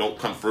don't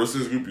come first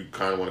in this group, you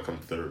kind of want to come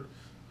third.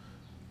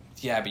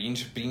 Yeah, but you need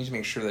to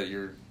make sure that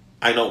you're...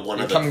 I know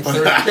one of them.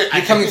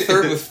 You're coming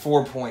third with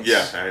 4 points.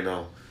 Yeah, I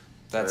know.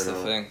 That's the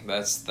thing.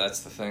 That's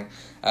the thing.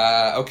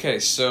 Okay,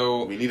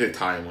 so... We need a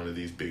tie in one of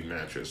these big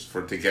matches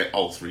to get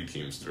all three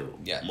teams through.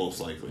 Yeah. Most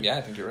likely. Yeah,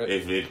 I think you're right.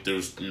 If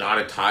there's not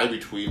a tie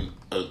between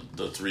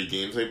the 3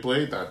 games they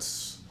played,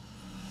 that's...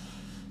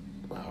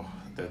 Wow.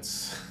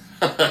 That's...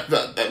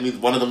 that means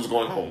one of them's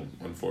going home,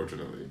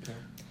 unfortunately.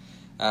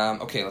 Yeah.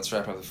 Okay, let's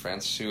wrap up with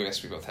France, who I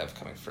guess we both have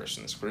coming first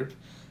in this group.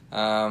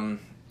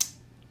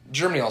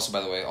 Germany also, by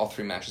the way, all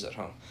 3 matches at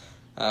home.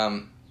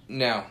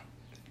 Now,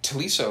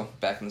 Tolisso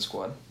back in the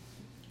squad.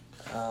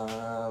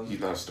 He's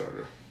not a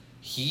starter.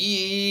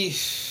 You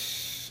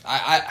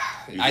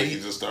think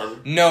he's a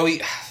starter? No,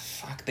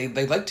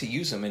 they like to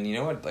use him, and you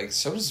know what?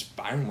 So does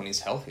Bayern when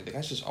he's healthy. The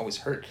guy's just always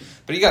hurt.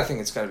 But you gotta think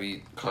it's gotta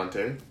be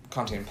Conte and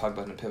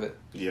Pogba in a pivot.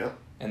 Yeah.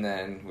 And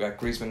then we got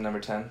Griezmann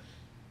number 10.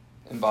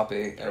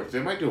 Mbappe. They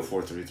might do a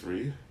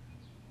 4-3-3.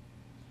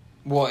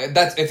 Well,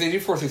 that's if they do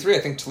 4-3-3. I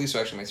think Tolisso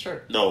actually might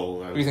start.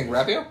 No. Who do you think,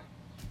 Rabiot?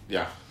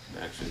 Yeah,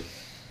 actually.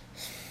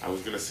 I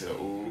was gonna say,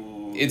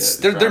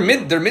 their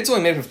mid's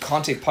only made up of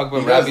Conte, Pogba,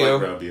 he Rabiot.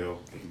 Does like Rabiot.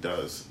 He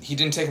does. He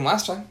didn't take him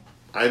last time.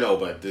 I know,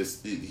 but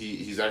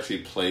he's actually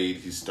played.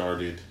 He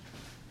started.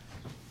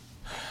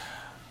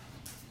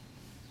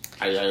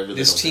 I really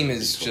this don't team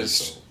think is he's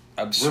just so.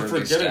 absurdly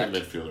We're forgetting stacked.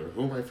 a midfielder.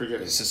 Who am I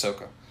forgetting?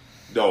 Sissoko.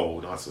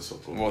 No, not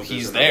Sissoko. Well,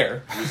 he's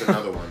there. He's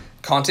another one.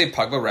 Conte,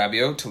 Pogba,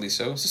 Rabiot,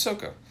 Tolisso,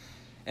 Sissoko.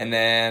 And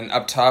then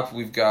up top,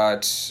 we've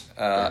got...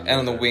 and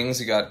on the wings,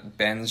 we got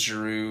Ben,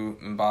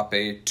 Giroud,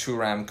 Mbappe,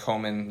 Thuram,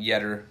 Koeman,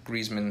 Yedder,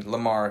 Griezmann,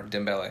 Lamar,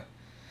 Dembele.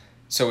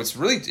 So it's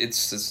really...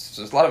 It's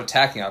there's a lot of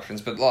attacking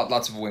options, but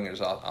lots of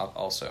wingers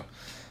also.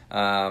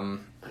 I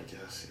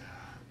guess,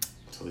 yeah.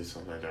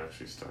 Tolisso might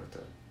actually start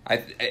that.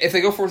 If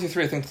they go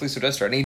 4-3-3, I think Tolisso does start. And